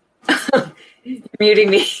 muting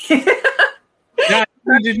me. Not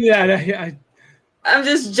to do that. I'm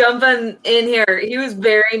just jumping in here. He was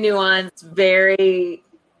very nuanced,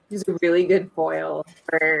 he's a really good foil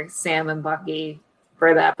for Sam and Bucky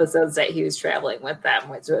for the episodes that he was traveling with them,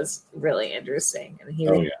 which was really interesting. And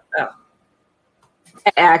the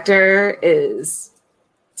actor is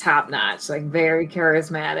top notch, like very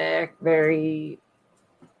charismatic, very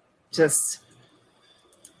just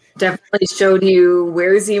definitely showed you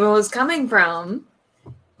where Zemo was coming from,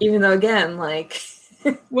 even though again, like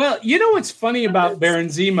well, you know what's funny about Baron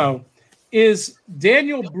Zemo is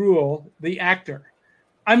Daniel Bruhl, the actor.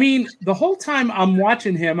 I mean, the whole time I'm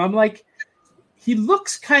watching him, I'm like, he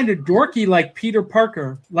looks kind of dorky like Peter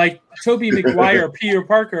Parker, like Tobey Maguire, Peter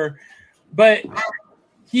Parker, but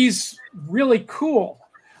he's really cool.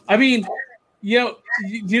 I mean, you know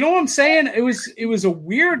what I'm saying? It was a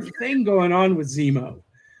weird thing going on with Zemo.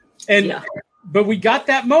 But we got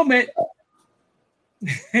that moment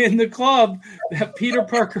in the club, that Peter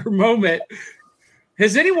Parker moment.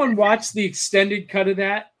 Has anyone watched the extended cut of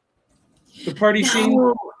that? The party scene?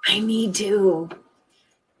 I need to.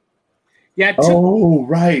 Yeah.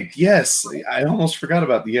 Right. Yes. I almost forgot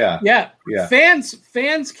about Yeah.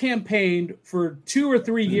 Fans campaigned for 2 or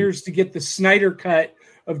 3 years to get the Snyder cut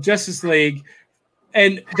of Justice League.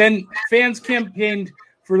 And then fans campaigned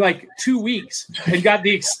for like 2 weeks and got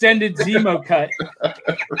the extended Zemo cut.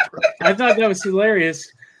 I thought that was hilarious.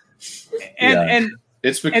 And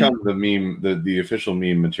it's become the meme, the official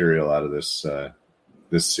meme material out of this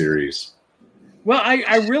series. Well,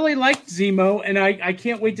 I really liked Zemo, and I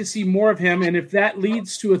can't wait to see more of him. And if that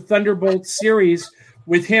leads to a Thunderbolt series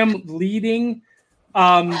with him leading,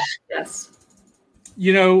 the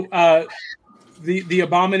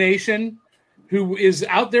Abomination, who is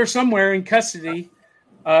out there somewhere in custody.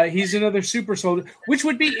 He's another super soldier, which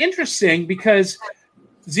would be interesting because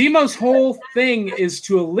Zemo's whole thing is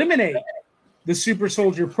to eliminate the super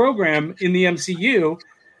soldier program in the MCU.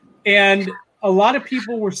 And a lot of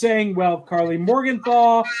people were saying, well, Carly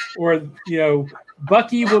Morgenthau or,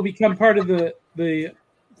 Bucky will become part of the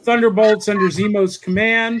Thunderbolts under Zemo's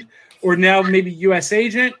command, or now maybe U.S.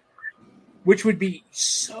 Agent, which would be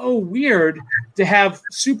so weird to have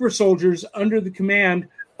super soldiers under the command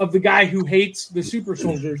of the guy who hates the super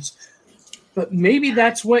soldiers. But maybe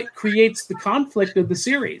that's what creates the conflict of the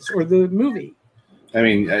series or the movie. I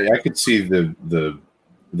mean, I could see the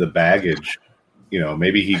baggage.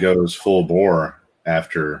 Maybe he goes full bore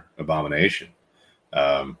after Abomination.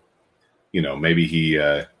 Maybe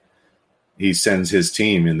he sends his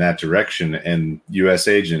team in that direction, and U.S.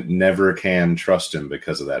 Agent never can trust him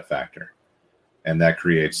because of that factor. And that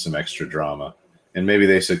creates some extra drama. And maybe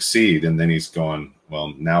they succeed, and then he's going,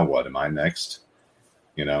 well, now what? Am I next?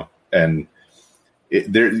 And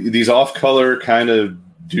these off-color kind of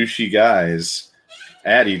douchey guys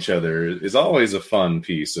at each other is always a fun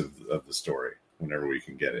piece of the story whenever we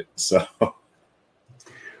can get it. So,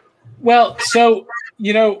 well,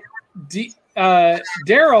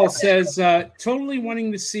 Daryl says totally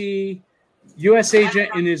wanting to see U.S. Agent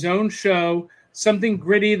in his own show, something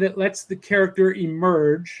gritty that lets the character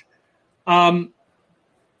emerge.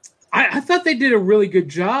 I thought they did a really good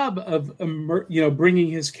job of bringing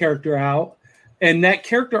his character out, and that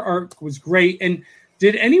character arc was great. And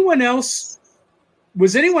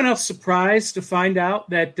was anyone else surprised to find out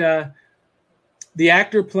that the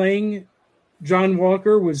actor playing John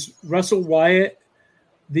Walker was Russell Wyatt,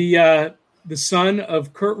 the son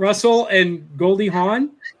of Kurt Russell and Goldie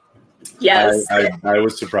Hawn? Yes. I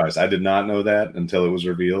was surprised. I did not know that until it was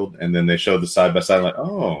revealed, and then they showed the side by side. I'm like,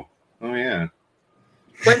 oh yeah.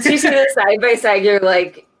 Once you see the side by side, you're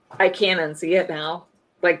like, I can't unsee it now.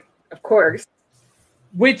 Like, of course.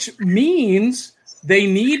 Which means they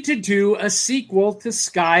need to do a sequel to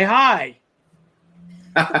Sky High.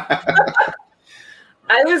 I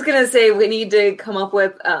was going to say we need to come up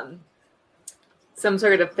with some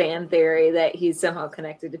sort of fan theory that he's somehow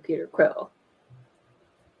connected to Peter Quill.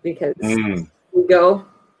 Because we go.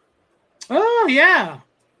 Oh, yeah.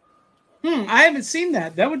 I haven't seen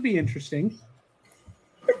that. That would be interesting.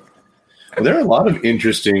 Well, there are a lot of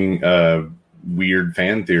interesting, weird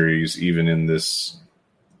fan theories, even in this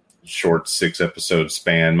short 6-episode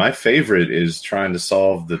span. My favorite is trying to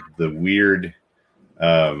solve the weird,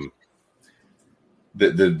 the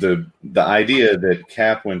idea that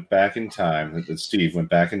Cap went back in time, that Steve went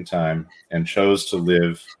back in time and chose to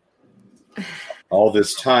live all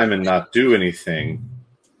this time and not do anything,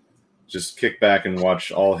 just kick back and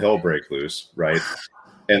watch all hell break loose, right?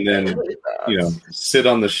 And then, sit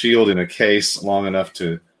on the shield in a case long enough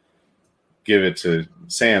to give it to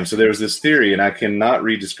Sam. So there was this theory, and I cannot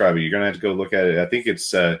re-describe it. You're going to have to go look at it. I think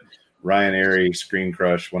it's Ryan Airy, Screen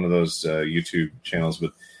Crush, one of those YouTube channels,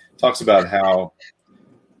 but talks about how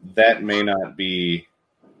that may not be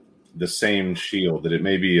the same shield, that it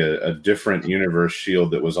may be a different universe shield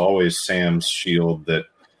that was always Sam's shield that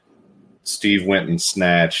Steve went and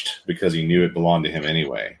snatched because he knew it belonged to him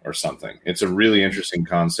anyway, or something. It's a really interesting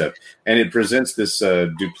concept, and it presents this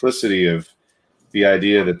duplicity of the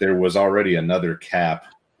idea that there was already another Cap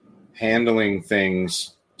handling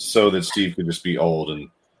things so that Steve could just be old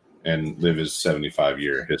and live his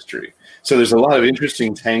 75-year history. So there's a lot of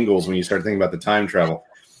interesting tangles when you start thinking about the time travel.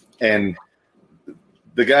 And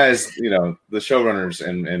the guys, the showrunners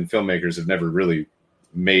and filmmakers have never really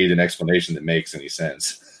made an explanation that makes any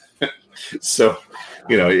sense. So,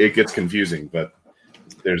 it gets confusing, but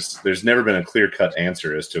there's never been a clear-cut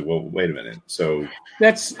answer as to, well, wait a minute. So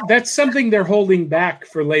that's something they're holding back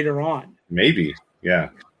for later on. Maybe, yeah.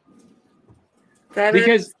 Sorry,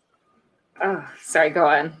 go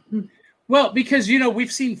on. Well, because,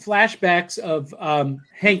 we've seen flashbacks of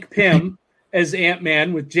Hank Pym as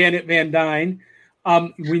Ant-Man with Janet Van Dyne.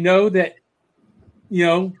 We know that,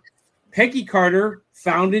 Peggy Carter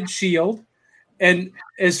founded S.H.I.E.L.D., and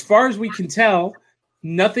as far as we can tell,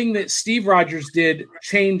 nothing that Steve Rogers did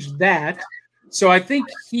changed that. So I think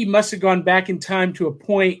he must have gone back in time to a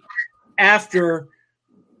point after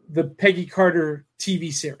the Peggy Carter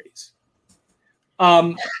TV series.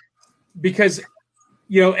 Because,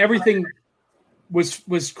 everything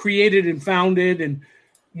was created and founded and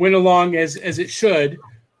went along as it should.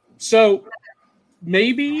 So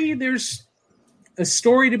maybe there's a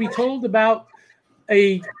story to be told about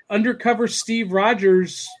a undercover Steve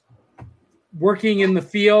Rogers working in the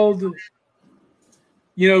field,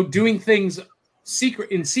 doing things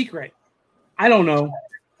in secret. I don't know.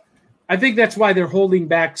 I think that's why they're holding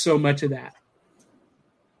back so much of that.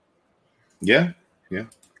 Yeah,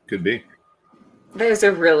 could be. There's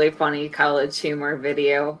a really funny college humor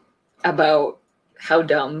video about how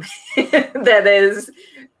dumb that is,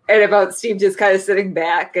 and about Steve just kind of sitting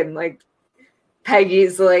back and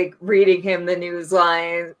Peggy's reading him the news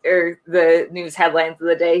line or the news headlines of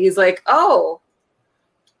the day. He's like, "Oh,"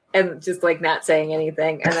 and just not saying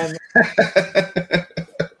anything. And then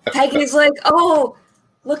Peggy's like, "Oh,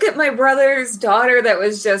 look at my brother's daughter that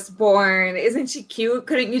was just born. Isn't she cute?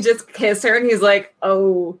 Couldn't you just kiss her?" And he's like,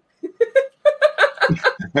 "Oh."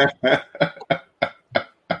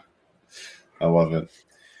 I love it.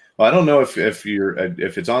 Well, I don't know if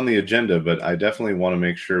it's on the agenda, but I definitely want to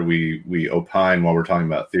make sure we opine while we're talking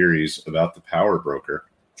about theories about the power broker.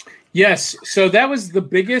 Yes, so that was the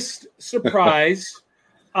biggest surprise,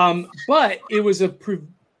 but it was a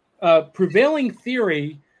prevailing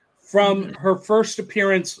theory from her first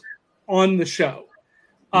appearance on the show,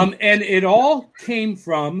 and it all came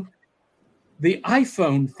from the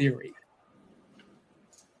iPhone theory.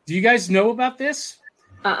 Do you guys know about this?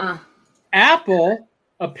 Apple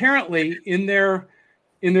apparently in their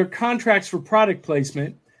contracts for product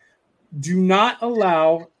placement do not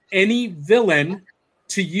allow any villain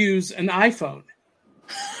to use an iPhone.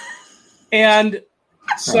 And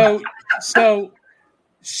so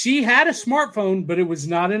she had a smartphone, but it was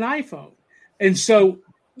not an iPhone. And so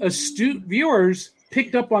astute viewers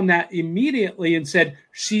picked up on that immediately and said,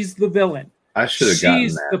 she's the villain. I should have gotten that.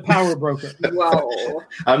 She's the power broker. Whoa.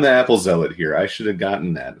 I'm the Apple zealot here. I should have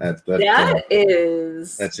gotten that.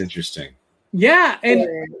 That's interesting. Yeah. And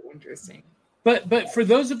very interesting. But for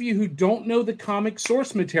those of you who don't know the comic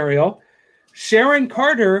source material, Sharon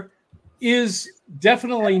Carter is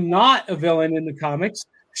definitely not a villain in the comics.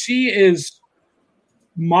 She is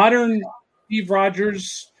modern Steve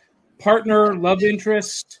Rogers' partner, love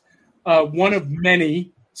interest, one of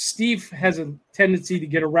many. Steve has a tendency to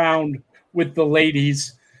get around with the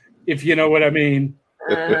ladies, if you know what I mean.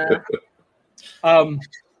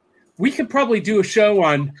 We could probably do a show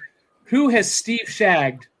on who has Steve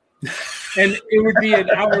shagged, and it would be an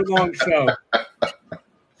hour-long show.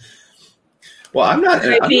 Well, I'm not.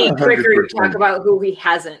 It'd be quicker to talk about who he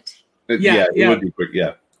hasn't. Yeah, it would be quick.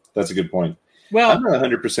 Yeah, that's a good point. Well, I'm not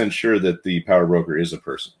 100% sure that the power broker is a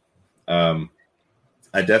person.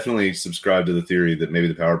 I definitely subscribe to the theory that maybe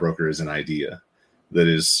the power broker is an idea that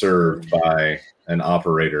is served by an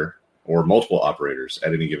operator or multiple operators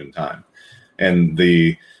at any given time. And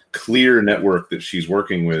the clear network that she's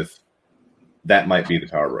working with, that might be the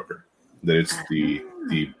power broker. That it's the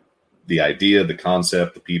idea, the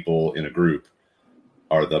concept, the people in a group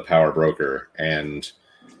are the power broker. And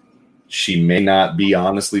she may not be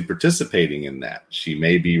honestly participating in that. She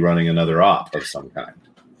may be running another op of some kind.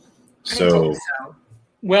 So.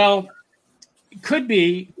 Well, it could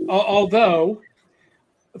be, although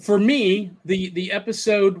for me, the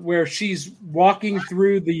episode where she's walking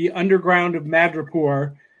through the underground of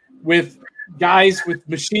Madripoor with guys with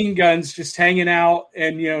machine guns just hanging out,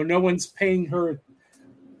 and no one's paying her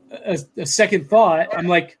a second thought. I'm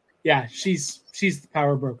like, yeah, she's the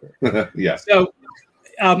power broker. Yeah. So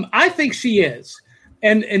I think she is,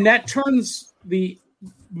 and that turns the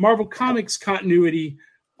Marvel Comics continuity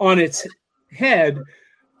on its head.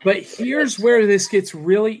 But here's where this gets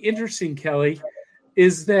really interesting, Kelly,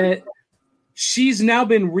 is that she's now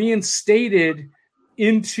been reinstated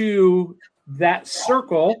into that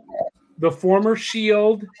circle, the former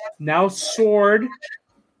Shield, now Sword,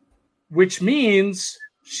 which means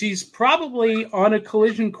she's probably on a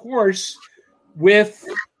collision course with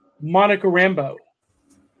Monica Rambeau.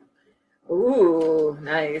 Ooh,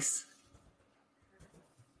 nice.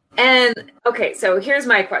 And okay, so here's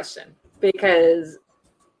my question, because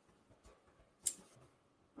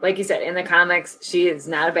like you said, in the comics, she is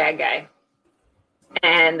not a bad guy.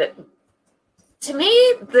 And to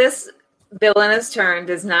me, this villainous turn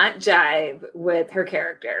does not jive with her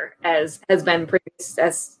character, as has been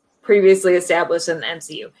previously established in the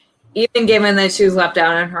MCU. Even given that she was left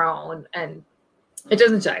out on her own, and it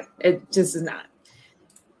doesn't jive. It just is not.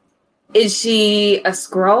 Is she a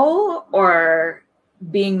Skrull or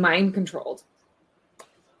being mind controlled?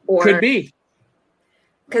 Or could be.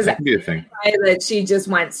 Because that could be a thing. That she just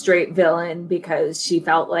went straight villain because she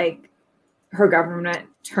felt like her government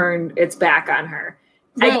turned its back on her.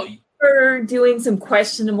 Well, I see her doing some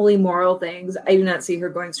questionably moral things. I do not see her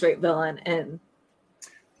going straight villain and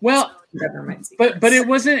government. But it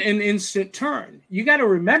wasn't an instant turn. You got to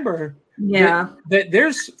remember that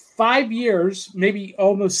there's 5 years, maybe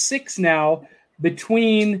almost 6 now,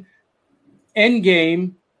 between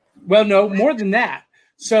Endgame. Well, no, more than that.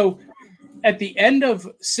 So at the end of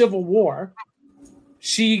Civil War,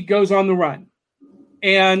 she goes on the run.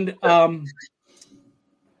 And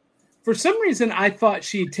for some reason, I thought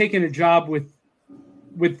she had taken a job with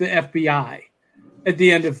the FBI at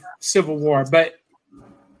the end of Civil War. But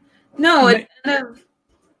no,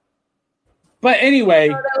 but anyway,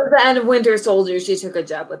 that was the end of Winter Soldier. She took a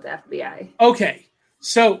job with the FBI. Okay,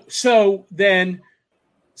 so then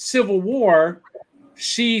Civil War,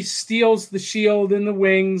 she steals the shield and the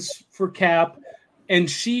wings for Cap, and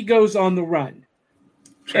she goes on the run.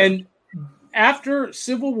 Sure. And after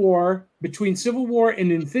Civil War, between Civil War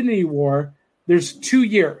and Infinity War, there's 2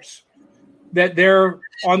 years that they're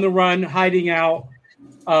on the run, hiding out.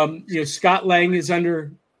 Scott Lang is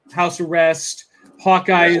under house arrest.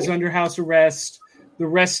 Hawkeye is under house arrest. The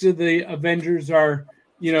rest of the Avengers are,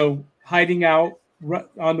 hiding out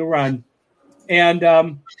on the run. And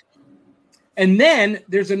then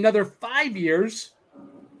there's another 5 years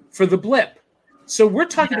for the blip. So we're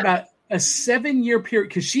talking about a 7-year period,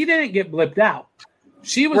 because she didn't get blipped out.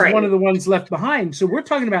 She was one of the ones left behind. So we're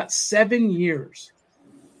talking about 7 years.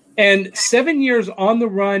 And 7 years on the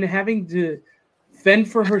run, having to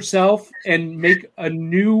fend for herself and make a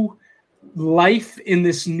new life in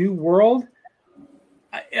this new world,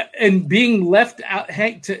 and being left out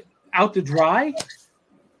to dry.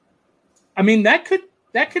 I mean, that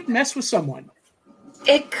could mess with someone.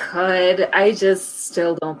 It could. I just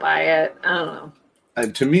still don't buy it. I don't know.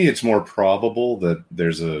 To me, it's more probable that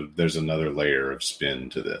there's another layer of spin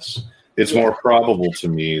to this. It's more probable to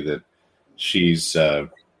me that she's the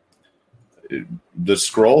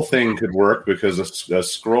Skrull thing could work, because a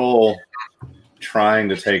Skrull trying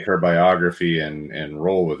to take her biography and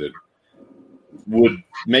roll with it would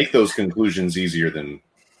make those conclusions easier than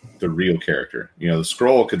the real character. The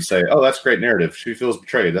Skrull could say, "Oh, that's great narrative. She feels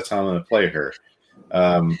betrayed. That's how I'm going to play her."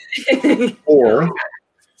 Or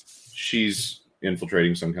she's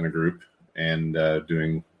infiltrating some kind of group and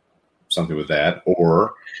doing something with that,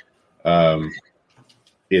 or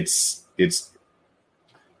it's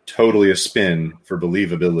totally a spin for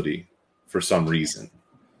believability for some reason.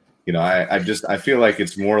 I feel like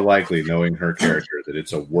it's more likely, knowing her character, that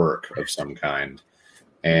it's a work of some kind,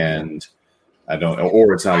 and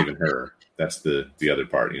or it's not even her. That's the other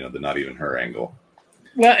part, the not even her angle.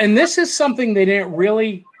 Well, and this is something they didn't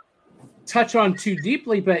really touch on too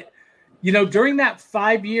deeply, but during that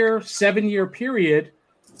 7-year period,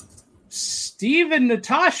 Steve and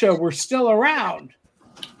Natasha were still around.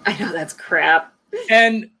 I know, that's crap.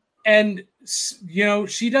 And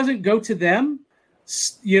she doesn't go to them.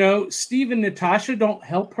 Steve and Natasha don't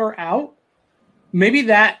help her out. Maybe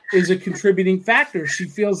that is a contributing factor. She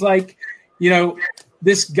feels like,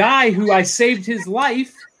 this guy who I saved his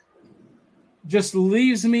life just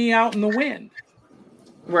leaves me out in the wind.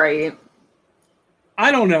 Right.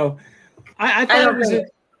 I don't know. I thought it was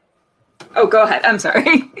Oh, go ahead. I'm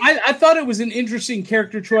sorry. I thought it was an interesting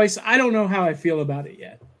character choice. I don't know how I feel about it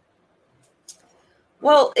yet.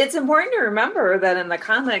 Well, it's important to remember that in the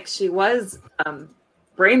comics, she was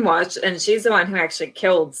brainwashed, and she's the one who actually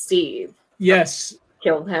killed Steve. Yes.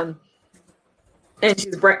 Killed him. And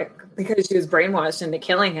because she was brainwashed into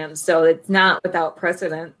killing him. So it's not without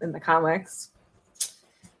precedent in the comics.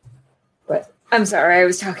 But I'm sorry, I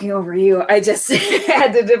was talking over you. I just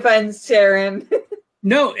had to defend Sharon.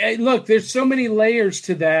 No, look, there's so many layers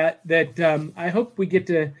to that I hope we get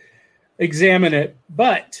to examine it.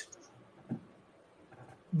 But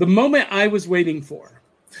the moment I was waiting for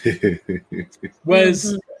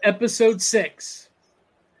was episode 6.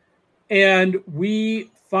 And we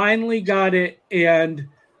finally got it. And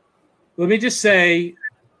let me just say,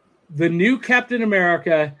 the new Captain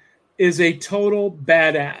America is a total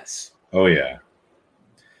badass. Oh, yeah.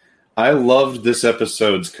 I loved this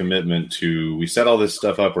episode's commitment to, we set all this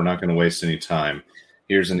stuff up, we're not going to waste any time.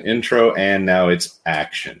 Here's an intro, and now it's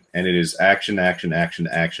action. And it is action, action, action,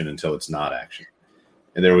 action until it's not action.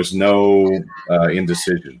 And there was no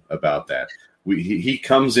indecision about that. He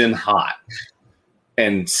comes in hot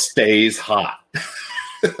and stays hot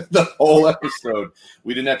the whole episode.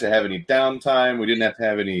 We didn't have to have any downtime. We didn't have to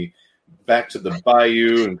have any back to the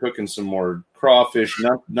bayou and cooking some more crawfish.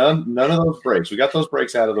 None of those breaks. We got those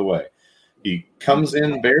breaks out of the way. He comes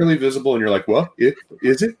in barely visible, and you're like, "Well,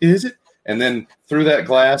 is it?" And then through that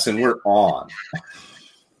glass, and we're on.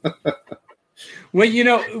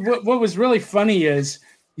 Well, what was really funny is,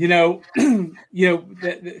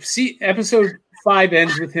 episode 5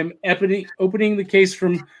 ends with him opening the case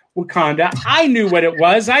from Wakanda. I knew what it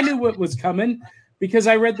was. I knew what was coming because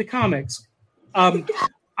I read the comics.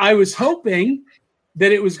 I was hoping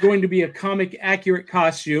that it was going to be a comic accurate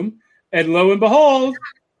costume, and lo and behold,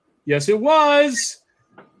 yes, it was.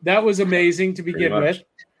 That was amazing to begin with.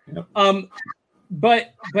 Yep.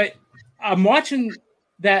 But I'm watching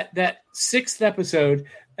that 6th episode,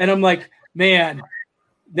 and I'm like, man,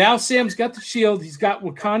 now Sam's got the shield. He's got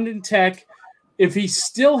Wakandan tech. If he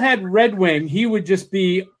still had Red Wing, he would just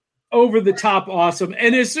be over the top awesome.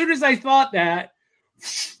 And as soon as I thought that,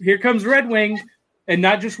 here comes Red Wing, and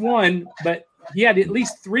not just one, but he had at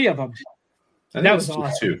least 3 of them. That was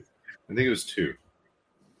awesome. 2. I think it was 2.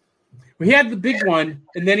 Well, he had the big one,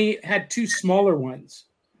 and then he had 2 smaller ones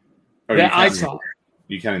that I saw.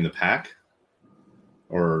 You counting the pack?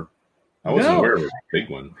 Or I wasn't aware of the big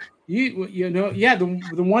one.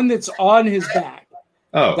 The one that's on his back.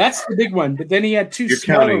 Oh, that's the big one. But then he had 2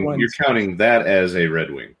 smaller ones. You're counting that as a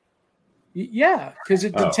Red Wing. Yeah, because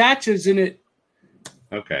it detaches and it.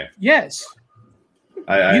 Okay. Yes.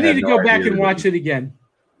 You need to go back and watch it again.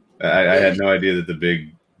 I had no idea that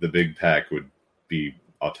the big pack would be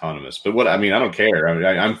autonomous. But I don't care.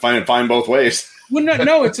 I'm fine both ways. Well,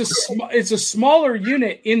 no, it's a smaller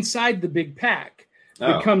unit inside the big pack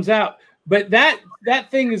that comes out. But that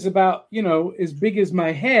thing is about, as big as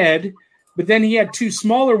my head. But then he had 2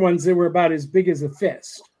 smaller ones that were about as big as a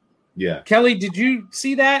fist. Yeah. Kelly, did you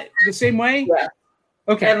see that the same way? Yeah.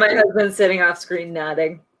 Okay. And my husband's sitting off screen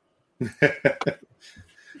nodding.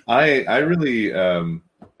 I really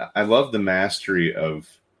I love the mastery of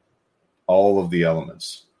all of the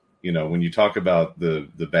elements. When you talk about the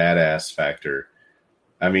badass factor,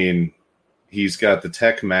 he's got the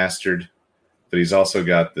tech mastered, but he's also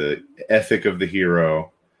got the ethic of the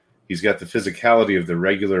hero. He's got the physicality of the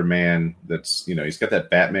regular man. That's, he's got that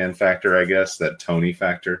Batman factor, I guess, that Tony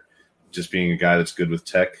factor, just being a guy that's good with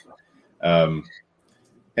tech. And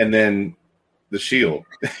then the shield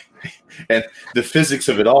and the physics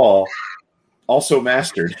of it all also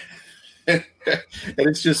mastered. And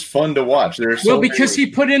it's just fun to watch. Because he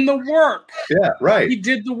put in the work. Yeah, right. He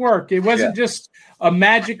did the work. It wasn't just a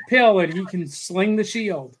magic pill and he can sling the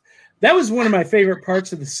shield. That was one of my favorite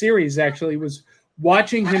parts of the series, actually, was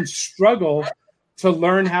watching him struggle to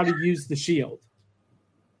learn how to use the shield.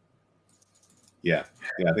 Yeah,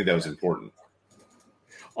 I think that was important.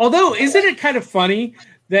 Although, isn't it kind of funny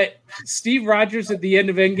that Steve Rogers at the end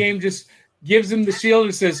of Endgame just gives him the shield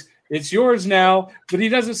and says, "It's yours now," but he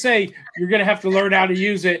doesn't say, "You're going to have to learn how to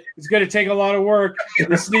use it. It's going to take a lot of work.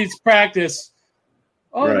 This needs practice."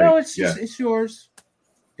 Oh, right. No, it's yours.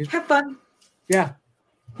 Have fun. Yeah.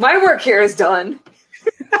 My work here is done.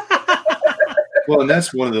 Well, and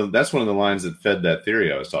that's one of the lines that fed that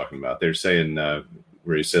theory I was talking about. They're saying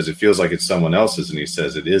where he says it feels like it's someone else's, and he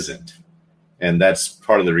says it isn't. And that's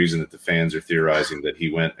part of the reason that the fans are theorizing that he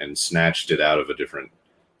went and snatched it out of a different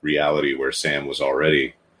reality where Sam was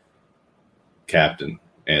already captain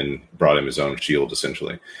and brought him his own shield,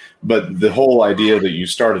 essentially. But the whole idea that you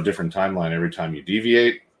start a different timeline every time you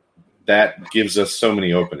deviate, that gives us so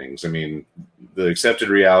many openings. I mean, the accepted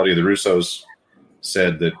reality, the Russos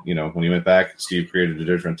said that, when he went back, Steve created a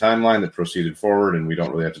different timeline that proceeded forward, and we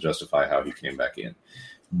don't really have to justify how he came back in.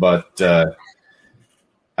 But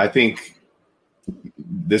I think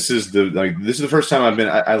this is the first time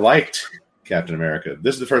I liked Captain America.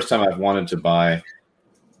 This is the first time I've wanted to buy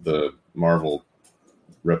the Marvel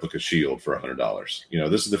replica shield for $100.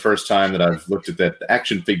 This is the first time that I've looked at that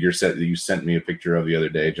action figure set that you sent me a picture of the other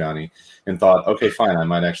day, Johnny, and thought, okay, fine, I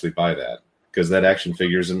might actually buy that, because that action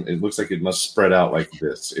figure it looks like it must spread out like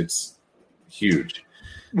this. It's huge.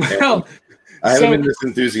 Well, I haven't been this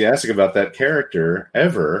enthusiastic about that character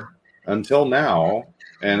ever until now,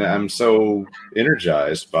 and I'm so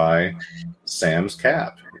energized by Sam's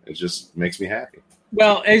Cap. It just makes me happy.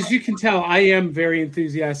 Well, as you can tell, I am very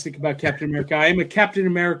enthusiastic about Captain America. I am a Captain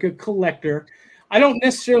America collector. I don't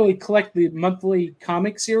necessarily collect the monthly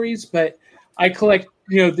comic series, but I collect,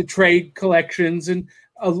 the trade collections and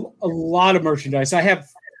a lot of merchandise. I have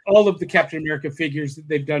all of the Captain America figures that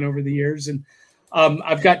they've done over the years, and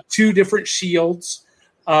I've got 2 different shields.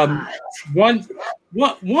 One's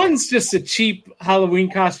just a cheap Halloween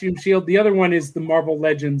costume shield. The other one is the Marvel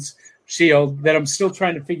Legends shield that I'm still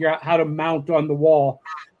trying to figure out how to mount on the wall.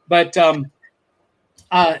 But,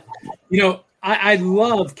 I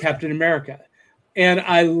love Captain America, and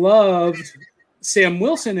I loved Sam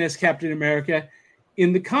Wilson as Captain America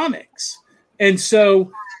in the comics. And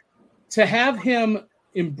so to have him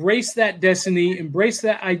embrace that destiny, embrace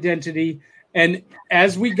that identity, and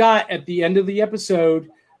as we got at the end of the episode,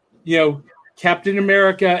 Captain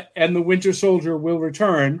America and the Winter Soldier will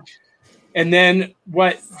return. And then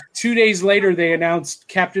 2 days later, they announced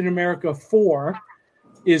Captain America 4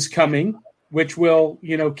 is coming, which will,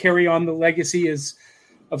 carry on the legacy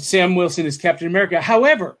of Sam Wilson as Captain America.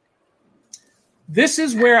 However, this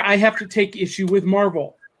is where I have to take issue with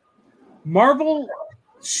Marvel. Marvel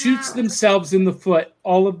shoots themselves in the foot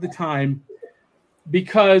all of the time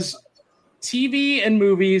because TV and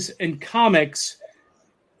movies and comics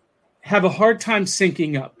have a hard time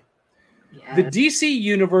syncing up. Yes. The DC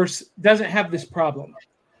universe doesn't have this problem.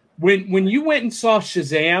 When you went and saw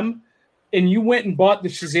Shazam and you went and bought the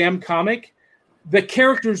Shazam comic, the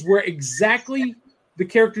characters were exactly the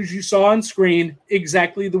characters you saw on screen,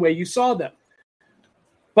 exactly the way you saw them.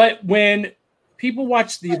 But when people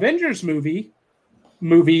watched the Avengers movies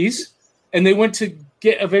and they went to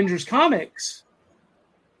get Avengers comics,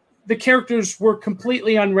 the characters were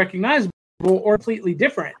completely unrecognizable or completely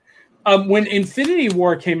different. When Infinity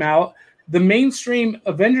War came out, the mainstream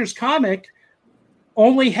Avengers comic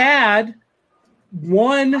only had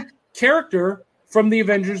one character from the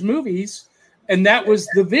Avengers movies, and that was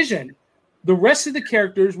the Vision. The rest of the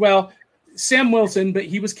characters, Sam Wilson, but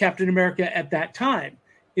he was Captain America at that time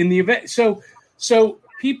in the event. So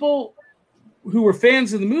people who were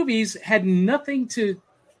fans of the movies had nothing to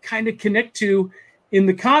kind of connect to in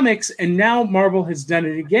the comics, and now Marvel has done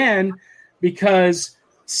it again because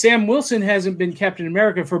Sam Wilson hasn't been Captain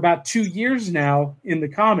America for about 2 years now in the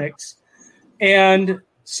comics. And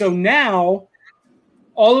so now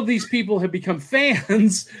all of these people have become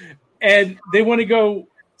fans and they want to go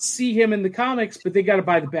see him in the comics, but they got to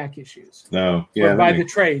buy the back issues. No, yeah, or buy the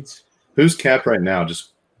trades. Who's Cap right now?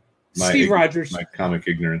 Just Steve Rogers. My comic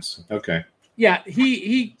ignorance. Okay. Yeah,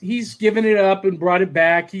 he's given it up and brought it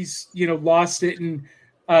back. He's lost it, and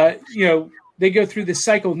they go through this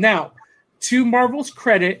cycle. Now, to Marvel's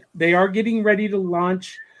credit, they are getting ready to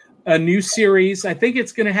launch a new series. I think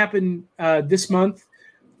it's going to happen this month,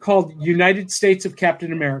 called United States of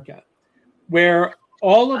Captain America, where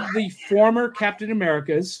all of the former Captain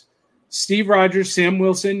Americas, Steve Rogers, Sam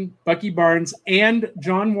Wilson, Bucky Barnes, and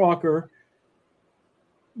John Walker,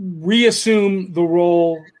 reassume the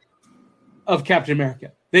role of Captain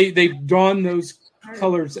America. They've donned those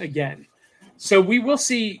colors again. So we will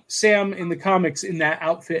see Sam in the comics in that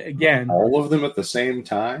outfit again. All of them at the same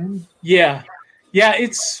time? Yeah. Yeah,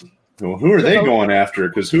 it's... Well, who are they going after?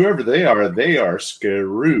 Because whoever they are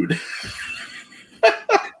screwed.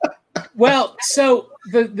 Well, so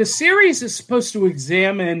the series is supposed to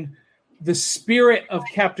examine the spirit of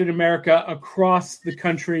Captain America across the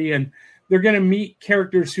country, and they're going to meet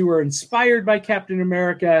characters who are inspired by Captain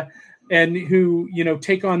America and who,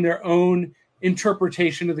 take on their own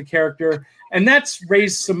interpretation of the character. And that's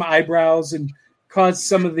raised some eyebrows and caused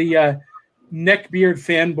some of the neckbeard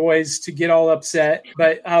fanboys to get all upset.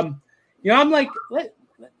 But, I'm like,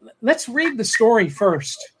 let's read the story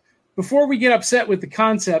first. Before we get upset with the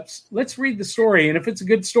concepts, let's read the story. And if it's a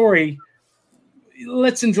good story,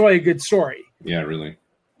 let's enjoy a good story. Yeah, really.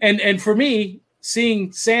 And for me,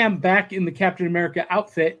 seeing Sam back in the Captain America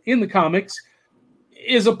outfit in the comics,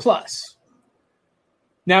 is a plus.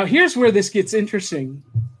 Now, here's where this gets interesting.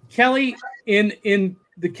 Kelly, in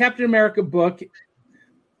the Captain America book,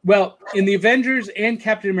 well, in the Avengers and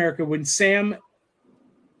Captain America, when Sam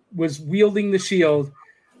was wielding the shield,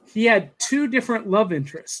 he had two different love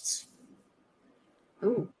interests.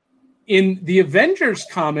 Ooh. In the Avengers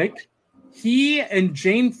comic, he and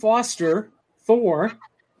Jane Foster, Thor,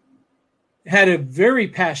 had a very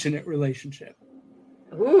passionate relationship.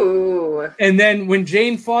 Ooh. And then when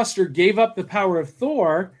Jane Foster gave up the power of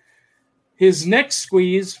Thor, his next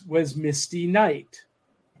squeeze was Misty Knight.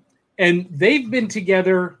 And they've been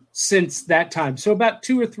together since that time. So about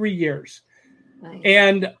 2 or 3 years. Nice.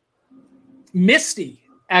 And Misty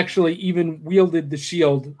actually even wielded the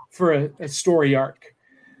shield for a story arc.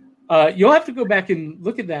 You'll have to go back and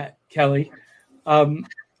look at that, Kelly.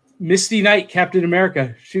 Misty Knight, Captain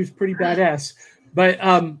America. She was pretty badass. But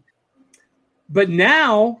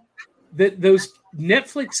now that those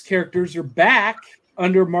Netflix characters are back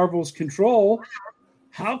under Marvel's control,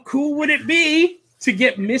 how cool would it be to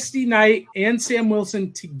get Misty Knight and Sam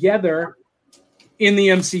Wilson together in the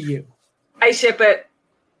MCU? I ship it.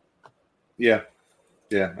 Yeah,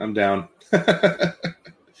 I'm down. I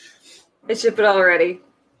ship it already.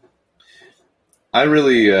 I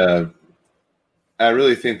really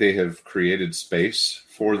think they have created space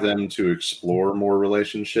for them to explore more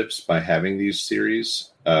relationships by having these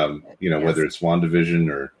series. Yes. Whether it's WandaVision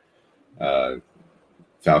or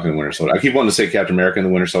Falcon and Winter Soldier. I keep wanting to say Captain America and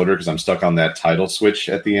the Winter Soldier because I'm stuck on that title switch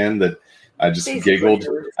at the end that I just giggled.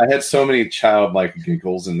 I had so many childlike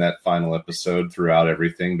giggles in that final episode throughout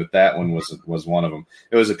everything, but that one was one of them.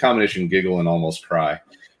 It was a combination giggle and almost cry.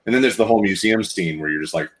 And then there's the whole museum scene where you're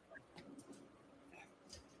just like,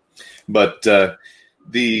 but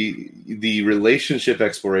the relationship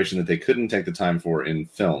exploration that they couldn't take the time for in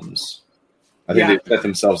films, I think they've set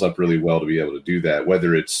themselves up really well to be able to do that,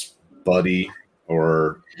 whether it's buddy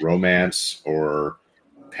or romance or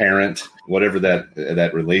parent, whatever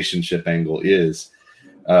that relationship angle is.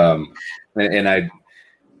 And I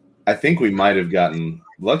think we might have gotten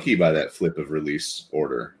lucky by that flip of release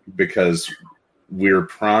order because we're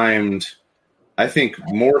primed, I think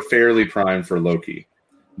more fairly primed for Loki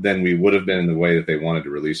than we would have been in the way that they wanted to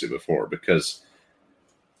release it before. Because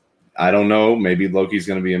I don't know, maybe Loki's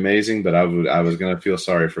going to be amazing, but I was going to feel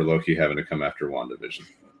sorry for Loki having to come after WandaVision.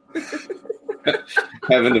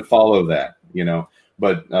 Having to follow that,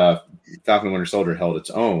 But Falcon and Winter Soldier held its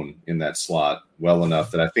own in that slot well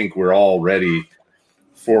enough that I think we're all ready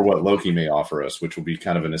for what Loki may offer us, which will be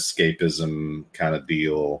kind of an escapism kind of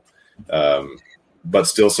deal, but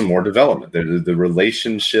still some more development. The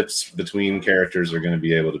relationships between characters are going to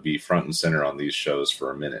be able to be front and center on these shows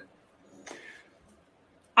for a minute.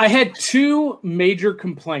 I had 2 major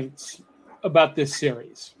complaints about this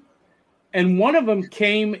series. And one of them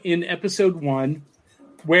came in episode 1,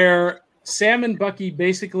 where Sam and Bucky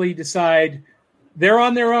basically decide they're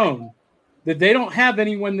on their own, that they don't have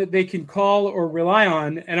anyone that they can call or rely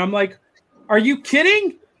on. And I'm like, are you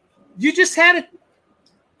kidding? You just had a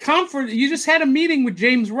conference. You just had a meeting with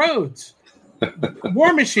James Rhodes.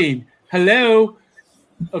 War Machine. Hello.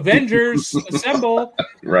 Avengers, assemble.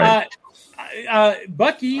 Right.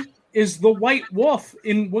 Bucky is the White Wolf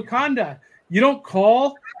in Wakanda. You don't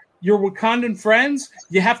call your Wakandan friends.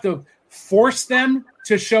 You have to force them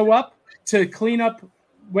to show up to clean up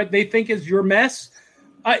what they think is your mess.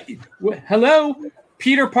 Hello,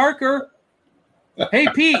 Peter Parker. Hey,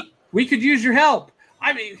 Pete, we could use your help.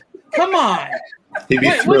 I mean, come on. He'd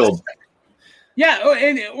be thrilled. Yeah,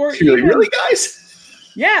 or even, really,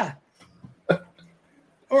 guys? Yeah.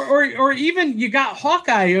 Or even you got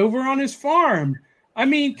Hawkeye over on his farm. I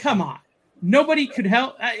mean, come on. Nobody could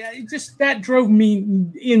help. That drove me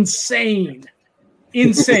insane.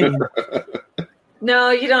 Insane. No,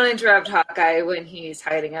 you don't interrupt Hawkeye when he's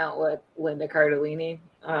hiding out with Linda Cardellini.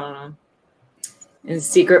 I don't know. His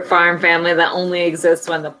secret farm family that only exists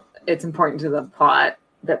when it's important to the plot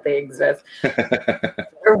that they exist.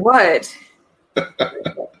 Or what?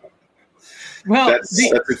 Well,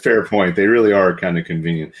 that's a fair point. They really are kind of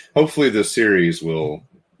convenient. Hopefully the series will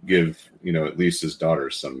give, at least his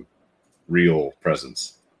daughter some real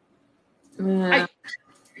presence. But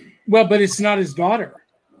it's not his daughter.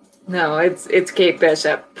 No, it's Kate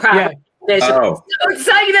Bishop. Yeah. Bishop. Oh. So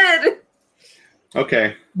excited.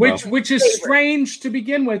 Okay. Which is strange to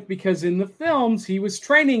begin with, because in the films he was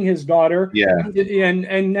training his daughter. Yeah.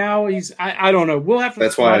 And now he's I don't know. We'll have to.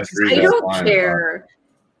 That's why I don't care.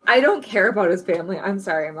 I don't care about his family. I'm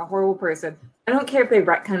sorry. I'm a horrible person. I don't care if they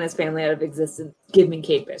retcon his family out of existence. Give me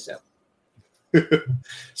Kate Bishop.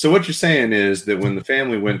 So what you're saying is that when the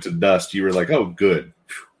family went to dust, you were like, oh, good.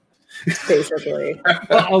 basically.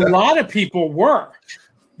 But a lot of people were.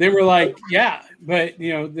 They were like, yeah, but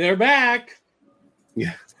they're back.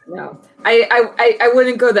 Yeah. No, I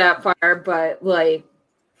wouldn't go that far, but like,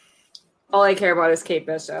 all I care about is Kate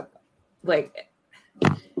Bishop. Like,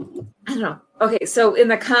 I don't know. Okay, so in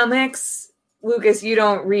the comics, Lucas, you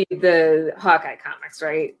don't read the Hawkeye comics,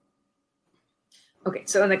 right? Okay,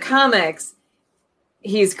 so in the comics,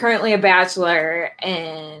 he's currently a bachelor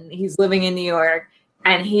and he's living in New York,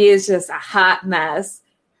 and he is just a hot mess,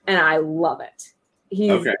 and I love it.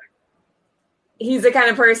 He's the kind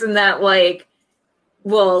of person that like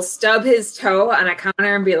will stub his toe on a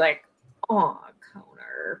counter and be like, "Oh,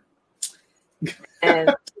 counter,"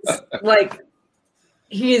 and like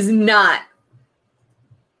he's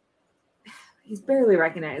barely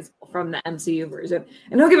recognizable from the MCU version.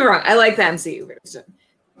 And don't get me wrong, I like the MCU version,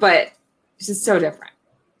 but it's just so different.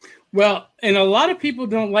 Well, and a lot of people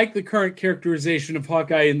don't like the current characterization of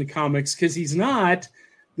Hawkeye in the comics because he's not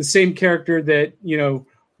the same character that,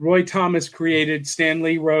 Roy Thomas created, Stan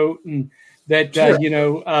Lee wrote, and that,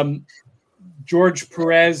 George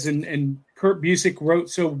Perez and Kurt Busiek wrote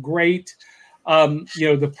so great.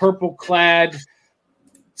 The purple-clad,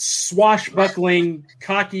 swashbuckling,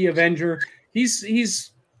 cocky Avenger.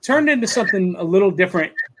 He's turned into something a little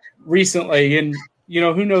different recently, and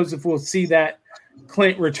who knows if we'll see that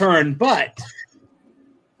Clint return, but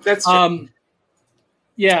that's true.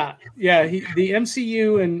 The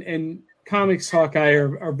MCU and comics Hawkeye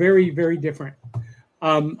are very, very different.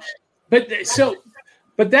 But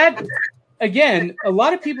that again, a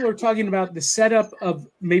lot of people are talking about the setup of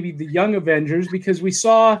maybe the Young Avengers because we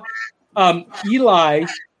saw Eli,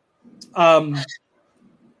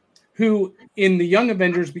 who in the Young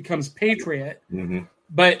Avengers becomes Patriot,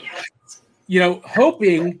 but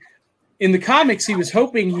hoping. In the comics, he was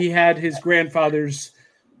hoping he had his grandfather's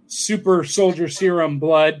super soldier serum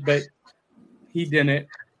blood, but he didn't.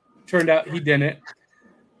 Turned out he didn't.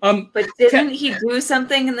 But didn't he do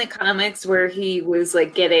something in the comics where he was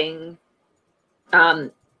like getting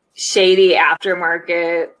shady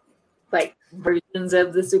aftermarket like versions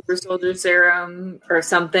of the super soldier serum or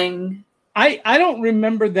something? I don't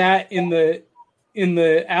remember that in the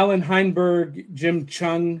Alan Heinberg, Jim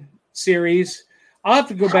Chung series. I'll have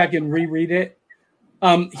to go back and reread it.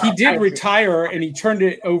 He did retire, and he turned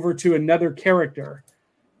it over to another character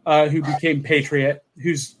who became Patriot,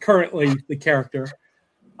 who's currently the character.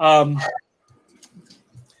 I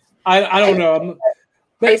don't know.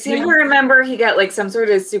 I seem to remember he got like some sort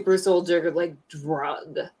of super soldier like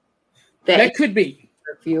drug. That could be.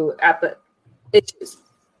 For a few issues,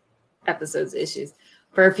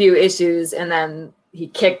 for a few issues, and then he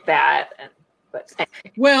kicked that.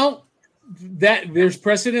 Well, that there's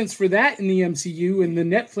precedence for that in the MCU in the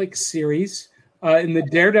Netflix series, in the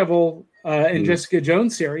Daredevil and Jessica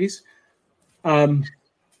Jones series.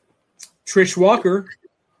 Trish Walker,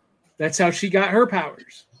 that's how she got her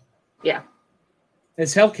powers. Yeah.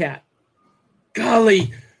 As Hellcat.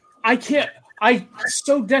 Golly, I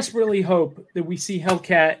so desperately hope that we see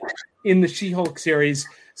Hellcat in the She-Hulk series.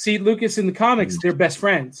 See, Lucas, in the comics, they're best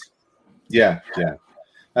friends. Yeah.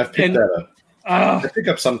 I've picked that up. I pick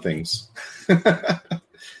up some things. A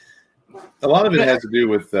lot of it has to do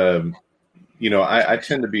with, I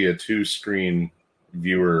tend to be a two-screen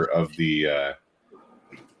viewer of the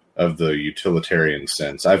utilitarian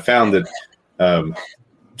sense. I've found that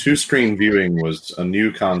two-screen viewing was a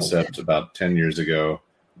new concept about 10 years ago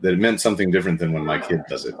that meant something different than when my kid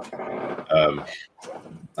does it.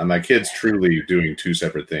 And my kid's truly doing two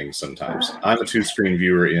separate things sometimes. I'm a two-screen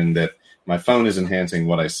viewer in that my phone is enhancing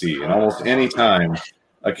what I see. And almost any time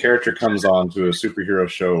a character comes on to a superhero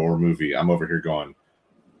show or movie, I'm over here going,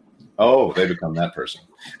 oh, they become that person.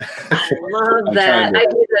 I love that. I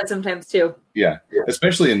do that sometimes too. Yeah,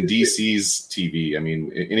 especially in DC's TV. I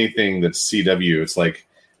mean, anything that's CW, it's like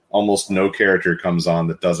almost no character comes on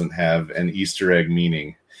that doesn't have an Easter egg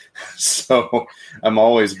meaning. So I'm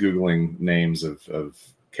always Googling names of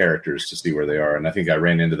characters to see where they are. And I think I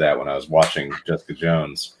ran into that when I was watching Jessica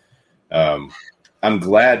Jones. I'm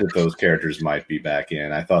glad that those characters might be back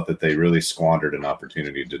in. I thought that they really squandered an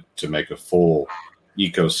opportunity to make a full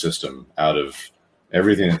ecosystem out of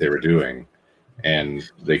everything that they were doing. And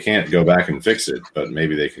they can't go back and fix it, but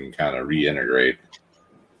maybe they can kind of reintegrate.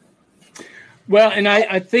 Well, and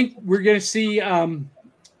I think we're going to see,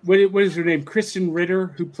 what is her name? Kristen Ritter,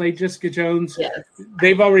 who played Jessica Jones. Yes.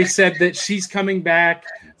 They've already said that she's coming back,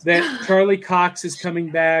 that Charlie Cox is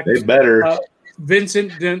coming back. They better.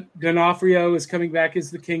 Vincent D'Onofrio is coming back as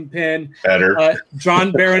the Kingpin. Better.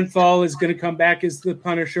 John Barenthal is going to come back as the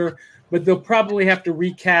Punisher, but they'll probably have to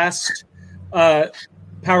recast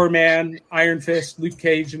Power Man, Iron Fist, Luke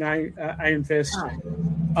Cage, and Iron Fist.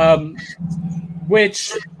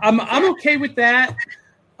 Which I'm okay with that.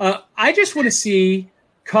 I just want to see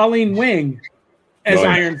Colleen Wing as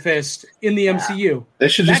Iron Fist in the MCU. They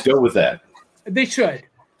should just go with that. They should.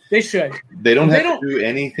 They don't have to do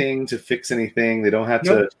anything to fix anything. They don't have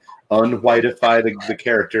to unwhiteify the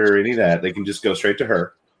character or any of that. They can just go straight to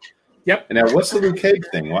her. Yep. And now, what's the Luke Cage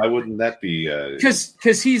thing? Why wouldn't that be?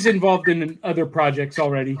 Because he's involved in other projects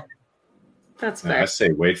already. That's fair. I say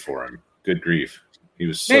wait for him. Good grief. He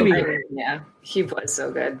was so good. Yeah, he was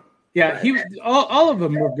so good. Yeah, he all of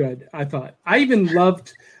them were good, I thought. I even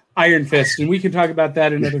loved Iron Fist, and we can talk about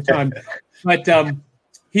that another time. But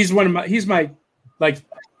he's my like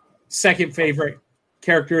second favorite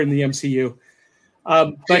character in the MCU.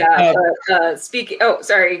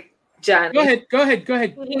 Sorry, John. Go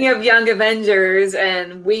ahead. Speaking of Young Avengers,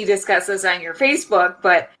 and we discussed this on your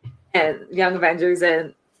Facebook, and Young Avengers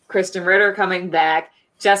and Kristen Ritter coming back.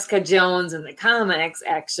 Jessica Jones in the comics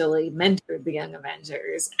actually mentored the Young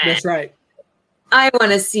Avengers. That's right. I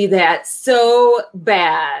want to see that so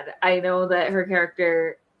bad. I know that her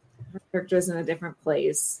character's in a different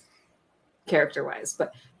place, character-wise,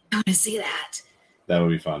 but I want to see that. That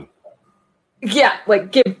would be fun. Yeah,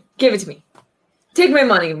 like give it to me. Take my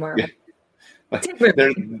money, Marvel. Yeah.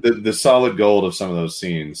 The solid gold of some of those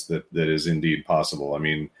scenes that is indeed possible. I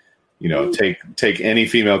mean, take any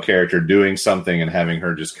female character doing something and having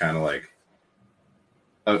her just kind of like,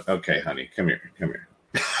 oh, okay, honey, come here.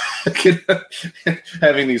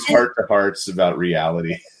 Having these heart-to-hearts about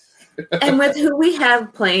reality. And with who we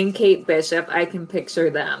have playing Kate Bishop, I can picture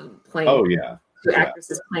them playing. Oh, yeah. Two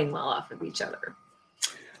actresses playing well off of each other.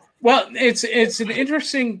 Well, it's an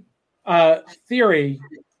interesting theory.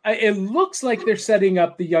 It looks like they're setting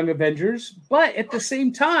up the Young Avengers, but at the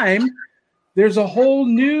same time, there's a whole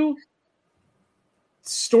new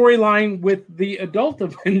storyline with the adult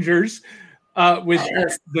Avengers, with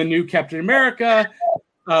the new Captain America,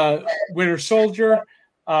 Winter Soldier,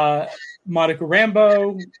 Monica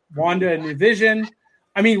Rambeau, Wanda and Vision.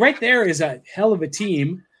 I mean, right there is a hell of a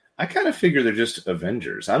team. I kind of figure they're just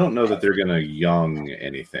Avengers. I don't know that they're going to young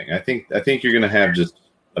anything. I think you're going to have just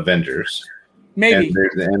Avengers. Maybe.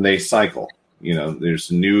 And they cycle.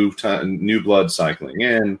 There's new blood cycling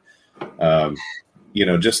in.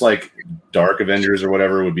 Just like Dark Avengers or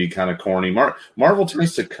whatever would be kind of corny. Marvel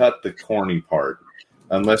tends to cut the corny part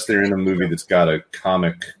unless they're in a movie that's got a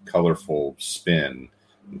comic, colorful spin,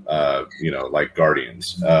 like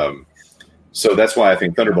Guardians. So that's why I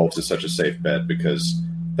think Thunderbolts is such a safe bet, because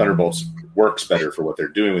Thunderbolts works better for what they're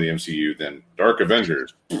doing with the MCU than Dark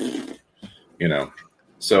Avengers.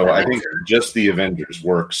 So I think just the Avengers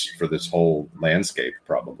works for this whole landscape,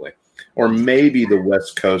 probably. Or maybe the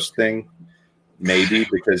West Coast thing. Maybe,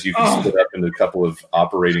 because you can split up into a couple of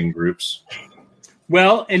operating groups.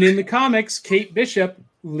 Well, and in the comics, Kate Bishop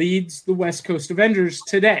leads the West Coast Avengers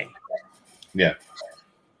today. Yeah.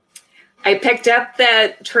 I picked up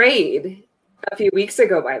that trade a few weeks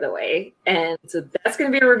ago, by the way. And so that's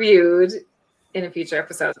going to be reviewed in a future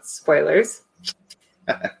episode. Spoilers.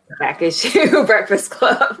 Back issue Breakfast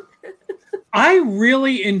Club. I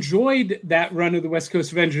really enjoyed that run of the West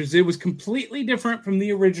Coast Avengers. It was completely different from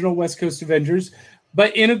the original West Coast Avengers,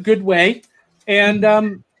 but in a good way. And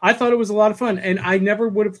I thought it was a lot of fun. And I never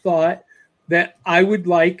would have thought that I would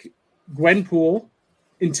like Gwenpool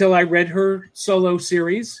until I read her solo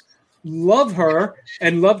series, love her,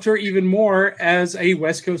 and loved her even more as a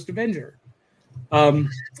West Coast Avenger.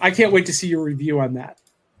 I can't wait to see your review on that.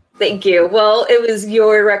 Thank you. Well, it was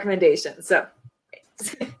your recommendation, so...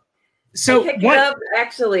 So I picked it up,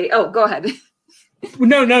 actually. Oh, go ahead.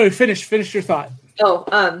 No. Finish your thought.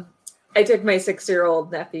 I took my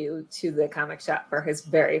 6-year-old nephew to the comic shop for his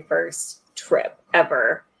very first trip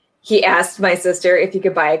ever. He asked my sister if he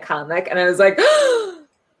could buy a comic, and I was like,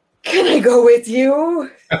 "Can I go with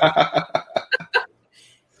you?"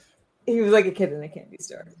 He was like a kid in a candy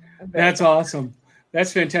store. That's awesome.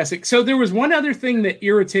 That's fantastic. So there was one other thing that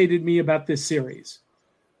irritated me about this series,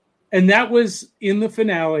 and that was in the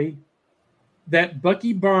finale, that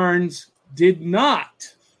Bucky Barnes did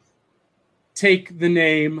not take the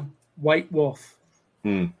name White Wolf.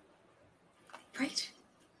 Right?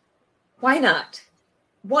 Why not?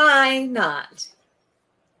 Why not?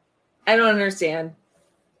 I don't understand.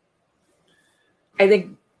 I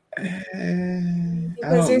think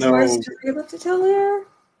because there's more story left to tell there.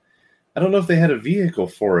 I don't know if they had a vehicle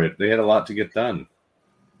for it. They had a lot to get done.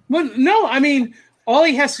 Well, no, I mean, all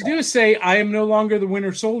he has to do is say, "I am no longer the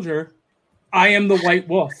Winter Soldier. I am the White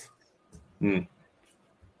Wolf."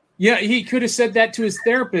 Yeah, he could have said that to his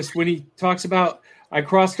therapist when he talks about, I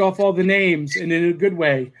crossed off all the names, and in a good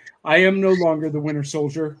way. I am no longer the Winter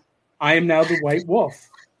Soldier. I am now the White Wolf.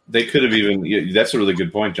 They could have even, that's a really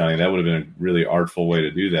good point, Johnny. That would have been a really artful way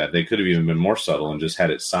to do that. They could have even been more subtle and just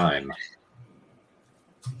had it signed.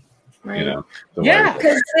 Right. You know, yeah,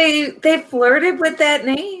 because they flirted with that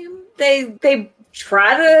name. They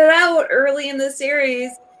trotted it out early in the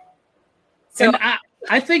series. So and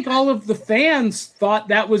I think all of the fans thought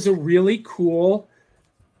that was a really cool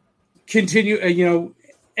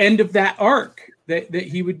end of that arc, that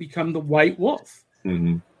he would become the White Wolf.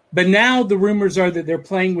 Mm-hmm. But now the rumors are that they're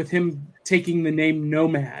playing with him taking the name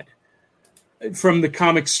Nomad from the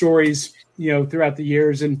comic stories, throughout the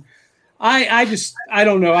years. And I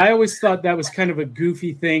don't know. I always thought that was kind of a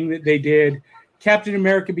goofy thing that they did. Captain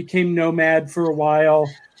America became Nomad for a while.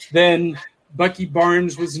 Then Bucky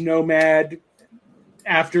Barnes was Nomad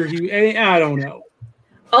after I don't know.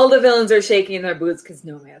 All the villains are shaking their boots because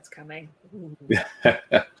Nomad's coming.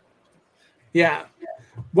 Yeah.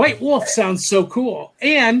 White Wolf sounds so cool.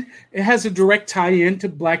 And it has a direct tie-in to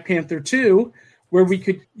Black Panther 2, where we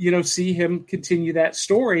could, see him continue that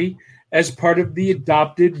story as part of the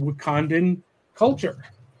adopted Wakandan culture.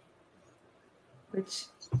 Which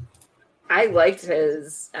I liked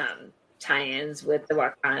his tie-ins with the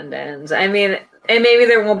Wakandans. I mean, and maybe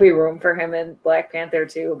there won't be room for him in Black Panther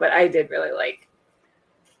 2, but I did really like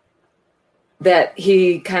that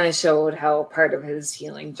he kind of showed how part of his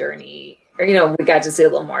healing journey, or, we got to see a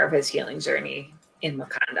little more of his healing journey in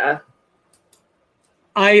Wakanda.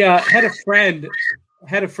 I had a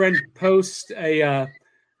friend post a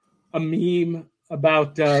meme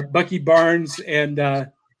about Bucky Barnes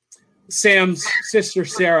and Sam's sister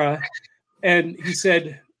Sarah, and he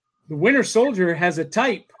said the Winter Soldier has a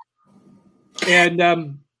type, and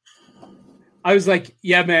I was like,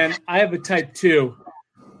 yeah, man, I have a type too.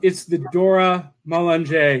 It's the Dora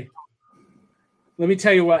Milaje. Let me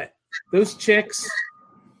tell you what, those chicks,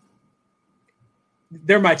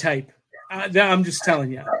 they're my type. I'm just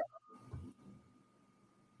telling you.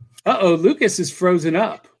 Uh-oh, Lucas is frozen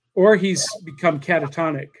up, or he's become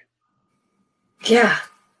catatonic. Yeah.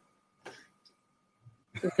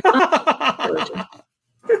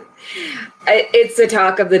 It's the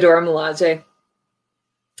talk of the Dora Milaje.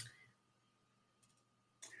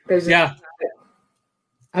 Yeah.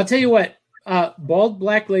 I'll tell you what, bald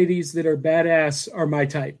black ladies that are badass are my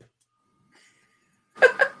type.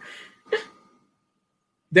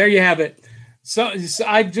 There you have it. So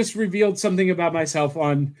I've just revealed something about myself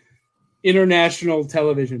on international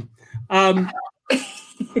television. Well,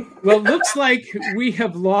 it looks like we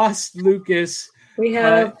have lost Lucas. We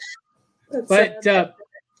have. But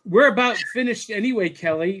we're about finished anyway,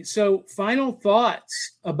 Kelly. So final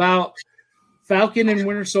thoughts about Falcon and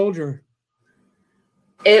Winter Soldier.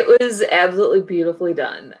 It was absolutely beautifully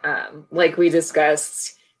done. Like we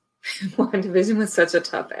discussed, WandaVision was such a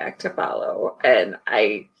tough act to follow. And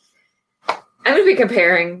I'm going to be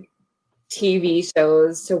comparing TV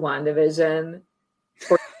shows to WandaVision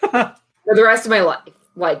for the rest of my life.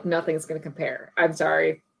 Like, nothing's going to compare. I'm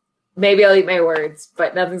sorry. Maybe I'll eat my words,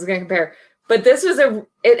 but nothing's going to compare. But this was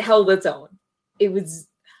it held its own. It was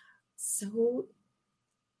so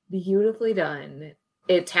beautifully done.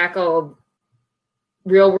 It tackled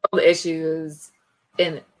real world issues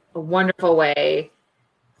in a wonderful way.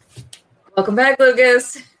 Welcome back,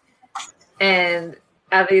 Lucas. And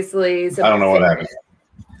obviously, I don't know what happened.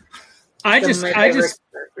 I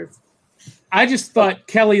just thought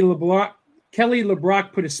Kelly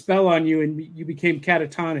LeBrock put a spell on you and you became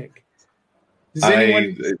catatonic. Does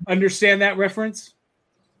anyone understand that reference?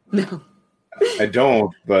 No. I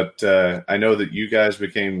don't, but I know that you guys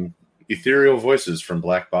became ethereal voices from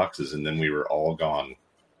black boxes, and then we were all gone.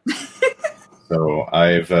 So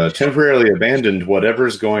I've temporarily abandoned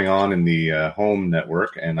whatever's going on in the home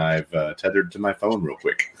network, and I've tethered to my phone real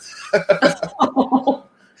quick. I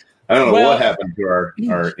don't know what happened to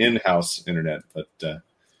our in-house internet, but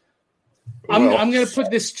I'm going to put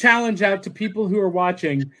this challenge out to people who are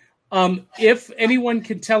watching. If anyone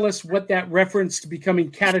can tell us what that reference to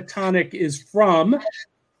becoming catatonic is from,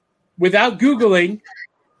 without Googling,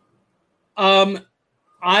 I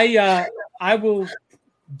will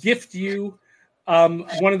gift you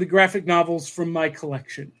one of the graphic novels from my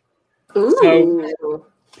collection. Ooh. So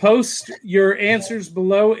post your answers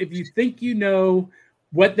below if you think you know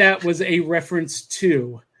what that was a reference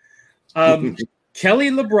to. Kelly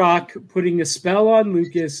LeBrock putting a spell on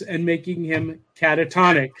Lucas and making him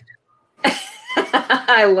catatonic.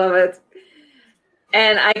 I love it.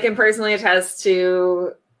 And I can personally attest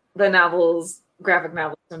to the graphic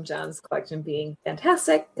novels from John's collection being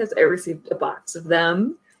fantastic because I received a box of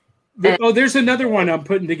them. There's another one I'm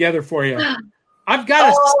putting together for you. I've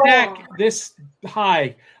got a stack this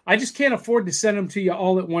high. I just can't afford to send them to you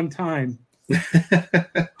all at one time.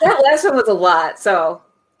 That last one was a lot, so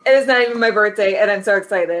it is not even my birthday, and I'm so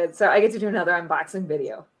excited. So I get to do another unboxing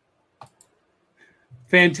video.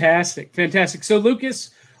 Fantastic. So, Lucas,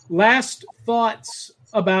 last thoughts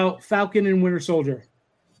about Falcon and Winter Soldier.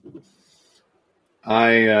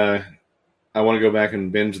 I want to go back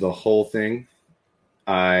and binge the whole thing.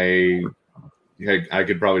 I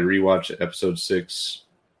could probably rewatch episode 6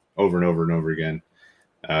 over and over and over again.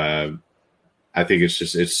 I think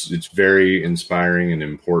it's very inspiring and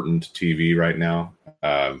important TV right now.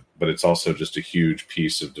 But it's also just a huge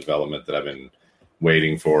piece of development that I've been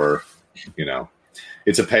waiting for.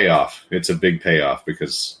 It's a payoff. It's a big payoff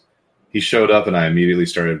because he showed up and I immediately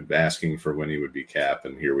started asking for when he would be Cap,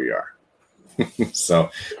 and here we are. So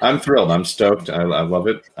I'm thrilled. I'm stoked. I love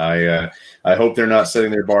it. I hope they're not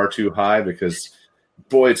setting their bar too high because,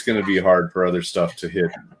 boy, it's going to be hard for other stuff to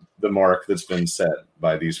hit the mark that's been set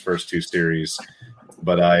by these first 2 series.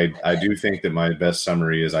 But I do think that my best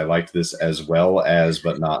summary is I liked this as well as,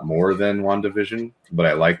 but not more than WandaVision. But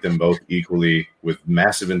I like them both equally with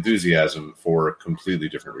massive enthusiasm for completely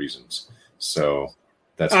different reasons. So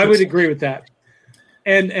I would agree with that.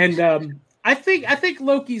 And I think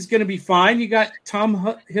Loki's going to be fine. You got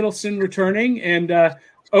Tom Hiddleston returning and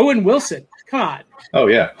Owen Wilson. Come on. Oh,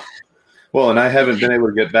 yeah. Well, and I haven't been able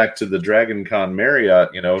to get back to the Dragon Con Marriott,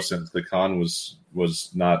 since the con was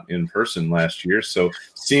not in person last year. So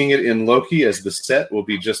seeing it in Loki as the set will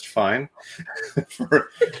be just fine.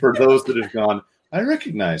 for those that have gone, I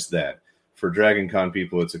recognize that. For Dragon Con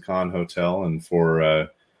people, it's a con hotel, and for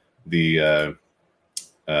the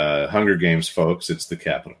Hunger Games folks, it's the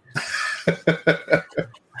Capitol.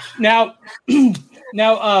 Now,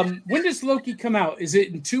 when does Loki come out? Is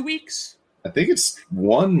it in 2 weeks? I think it's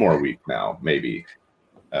 1 more week now, maybe.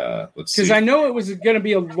 Let's see. Because I know it was going to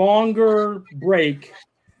be a longer break.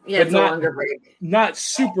 Yeah, it's a longer break. Not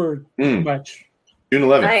super much. June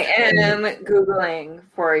 11th. I am Googling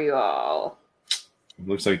for you all.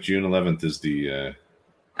 Looks like June 11th is the...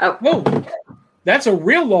 Oh, that's a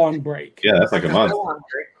real long break. Yeah, that's like a month.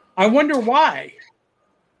 I wonder why.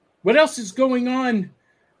 What else is going on?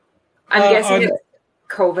 I'm guessing it's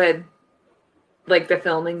COVID, like the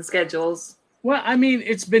filming schedules. Well, I mean,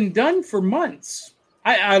 it's been done for months.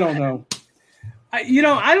 I don't know. I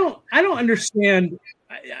don't understand.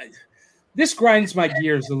 This grinds my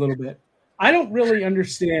gears a little bit. I don't really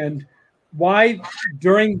understand why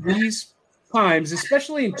during these times,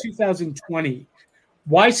 especially in 2020,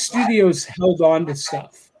 why studios held on to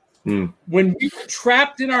stuff. When we were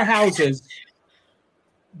trapped in our houses,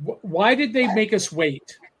 why did they make us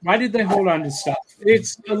wait? Why did they hold on to stuff?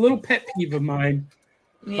 It's a little pet peeve of mine.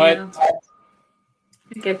 Yeah. But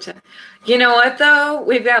I get you. You know what, though?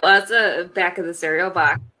 We've got lots of back of the cereal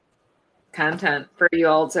box content for you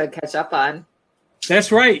all to catch up on.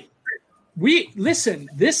 That's right.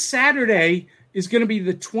 This Saturday is going to be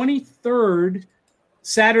the 23rd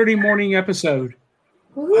Saturday morning episode.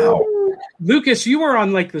 Wow. Lucas, you were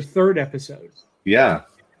on like the 3rd episode. Yeah.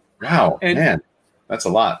 Wow. And, man, that's a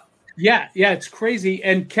lot. Yeah, it's crazy.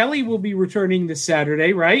 And Kelly will be returning this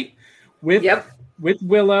Saturday, right? With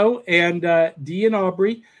Willow and Dee and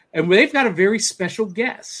Aubrey. And they've got a very special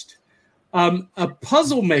guest, a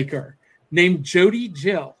puzzle maker named Jody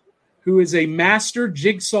Jill, who is a master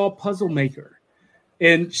jigsaw puzzle maker.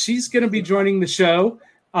 And she's going to be joining the show.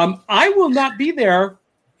 I will not be there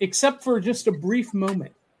except for just a brief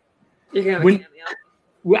moment. You're going to have a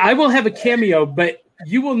cameo? I will have a cameo, but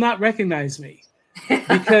you will not recognize me.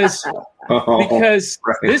 Because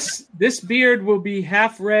this beard will be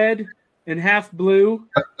half red and half blue,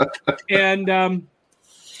 and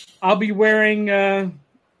I'll be wearing a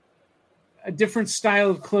different style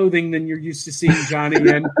of clothing than you're used to seeing, Johnny.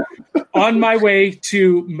 And on my way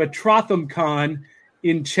to Metrotham Con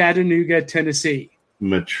in Chattanooga, Tennessee.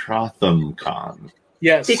 Metrotham Con.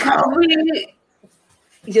 Yes, because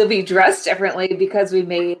you'll be dressed differently because we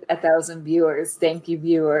made 1,000 viewers. Thank you,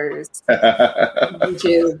 viewers.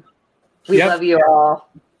 YouTube. We love you all.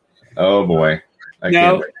 Oh, boy. I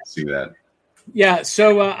can't wait to see that. Yeah,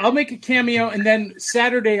 so I'll make a cameo, and then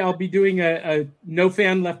Saturday I'll be doing a No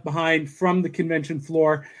Fan Left Behind from the convention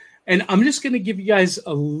floor. And I'm just going to give you guys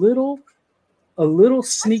a little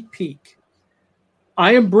sneak peek.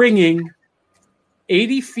 I am bringing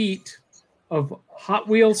 80 feet of Hot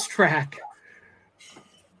Wheels track,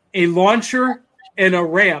 a launcher, and a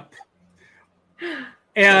ramp.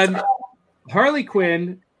 And Harley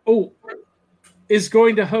Quinn is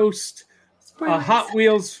going to host a Hot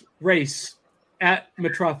Wheels race at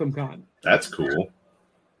Metrotham Con. That's cool.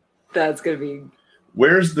 That's going to be...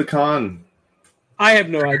 Where's the con? I have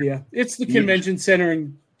no idea. It's the convention center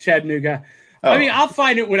in Chattanooga. Oh. I mean, I'll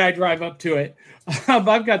find it when I drive up to it.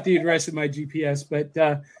 I've got the address in my GPS,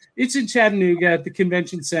 but it's in Chattanooga at the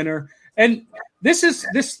convention center. And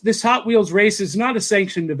this Hot Wheels race is not a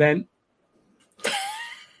sanctioned event.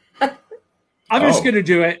 I'm just going to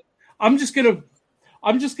do it. I'm just going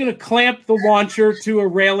to clamp the launcher to a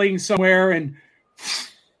railing somewhere and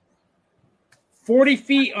 40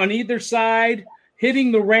 feet on either side,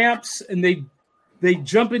 hitting the ramps, and they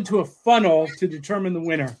jump into a funnel to determine the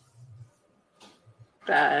winner.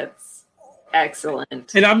 That's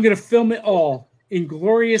excellent. And I'm going to film it all in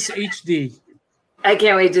glorious HD. I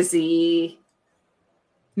can't wait to see.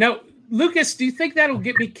 Now, Lucas, do you think that'll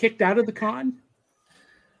get me kicked out of the con?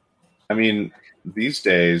 I mean, these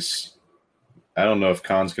days, I don't know if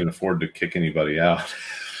cons can afford to kick anybody out.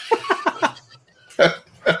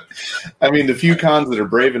 I mean, the few cons that are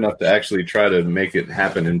brave enough to actually try to make it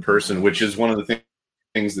happen in person, which is one of the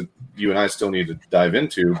things that you and I still need to dive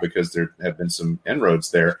into because there have been some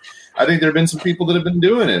inroads there. I think there have been some people that have been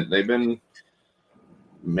doing it. They've been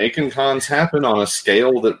making cons happen on a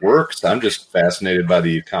scale that works. I'm just fascinated by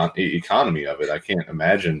the economy of it. I can't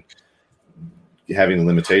imagine having the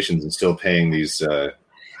limitations and still paying these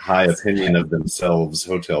high opinion of themselves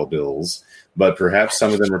hotel bills, but perhaps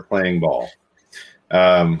some of them are playing ball.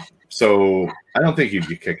 So I don't think you'd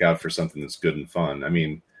get kicked out for something that's good and fun. I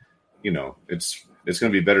mean, you know, it's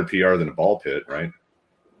going to be better PR than a ball pit, right?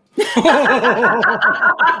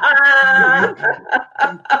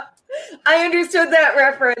 I understood that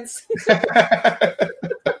reference.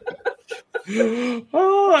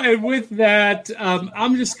 And with that,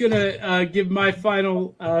 I'm just going to give my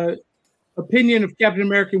final opinion of Captain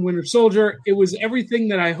America Winter Soldier. It was everything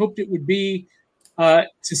that I hoped it would be, to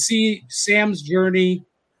see Sam's journey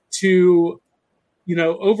to, you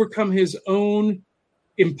know, overcome his own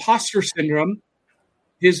imposter syndrome,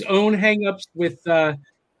 his own hangups with,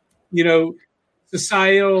 you know,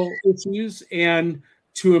 societal issues, and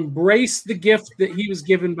to embrace the gift that he was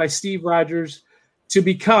given by Steve Rogers to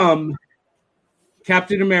become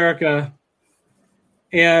Captain America.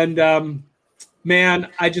 And man,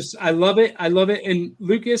 I love it. I love it. And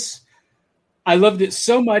Lucas, I loved it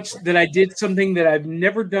so much that I did something that I've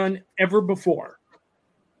never done ever before.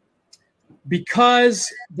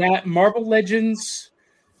 Because that Marvel Legends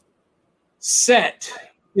set,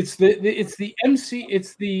 it's the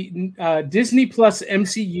Disney Plus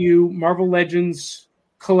MCU Marvel Legends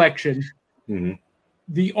collection. Mm-hmm.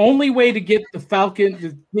 The only way to get the Falcon,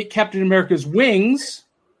 to get Captain America's wings,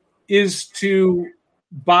 is to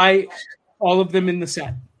buy all of them in the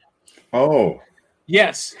set. Oh,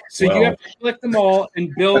 yes. So you have to collect them all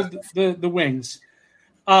and build the wings.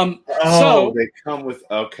 So they come with,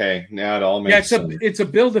 okay, now it all makes sense. It's a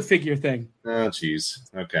Build-A-Figure thing. Oh, geez.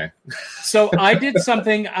 Okay. So I did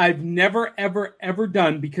something I've never, ever, ever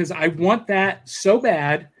done because I want that so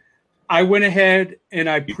bad. I went ahead and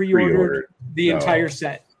I pre-ordered the entire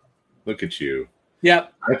set. Look at you.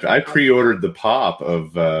 Yep. I pre-ordered the pop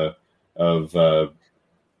of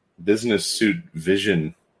Business Suit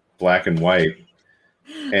Vision black and white.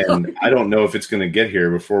 And I don't know if it's going to get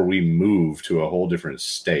here before we move to a whole different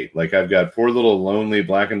state. Like, I've got poor little lonely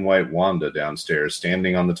black and white Wanda downstairs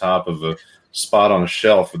standing on the top of a spot on a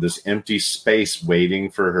shelf with this empty space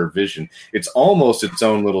waiting for her vision. It's almost its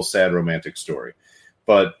own little sad romantic story.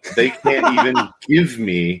 But they can't even give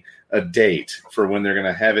me a date for when they're going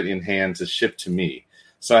to have it in hand to ship to me.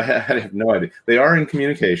 So I have no idea. They are in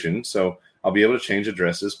communication, so I'll be able to change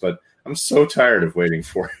addresses, but I'm so tired of waiting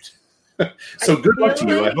for it. So good luck to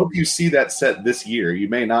you. I hope you see that set this year. You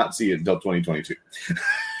may not see it until 2022.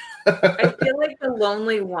 I feel like the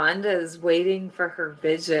lonely Wanda is waiting for her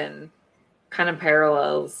vision kind of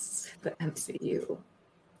parallels the MCU.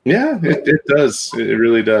 Yeah, it does. It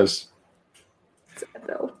really does.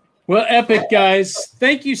 Well, epic, guys.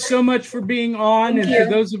 Thank you so much for being on. And for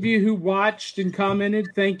those of you who watched and commented,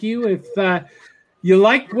 thank you. If you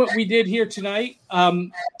liked what we did here tonight,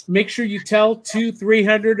 make sure you tell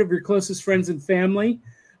 200-300 of your closest friends and family.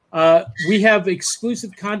 We have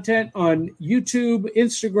exclusive content on YouTube,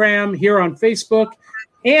 Instagram, here on Facebook,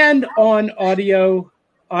 and on audio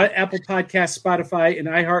on Apple Podcasts, Spotify, and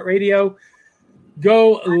iHeartRadio.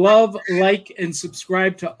 Go love, like, and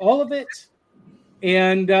subscribe to all of it.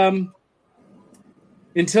 And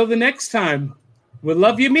until the next time, we'll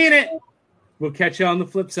love you, mean it. We'll catch you on the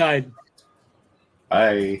flip side.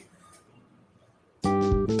 Bye.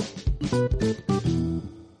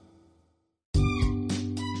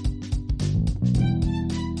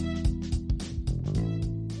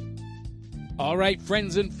 All right,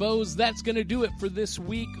 friends and foes, that's going to do it for this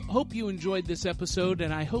week. Hope you enjoyed this episode,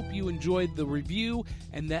 and I hope you enjoyed the review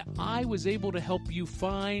and that I was able to help you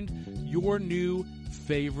find your new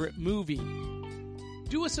favorite movie.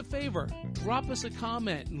 Do us a favor, drop us a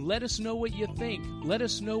comment and let us know what you think. Let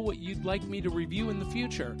us know what you'd like me to review in the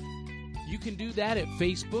future. You can do that at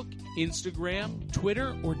Facebook, Instagram,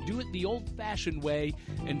 Twitter, or do it the old-fashioned way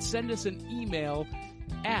and send us an email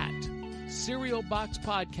at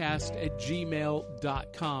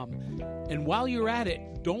cerealboxpodcast@gmail.com. And while you're at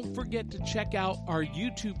it, don't forget to check out our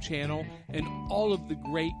YouTube channel and all of the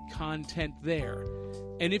great content there.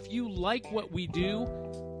 And if you like what we do,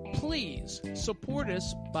 please support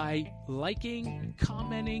us by liking,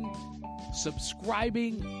 commenting,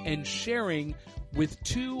 subscribing, and sharing with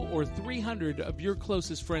 200 or 300 of your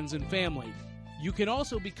closest friends and family. You can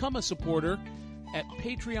also become a supporter at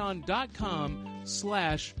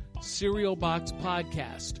patreon.com/Cereal Box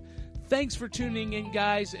Podcast. Thanks for tuning in,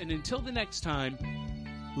 guys, and until the next time,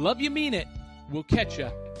 love you, mean it. We'll catch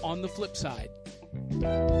you on the flip side.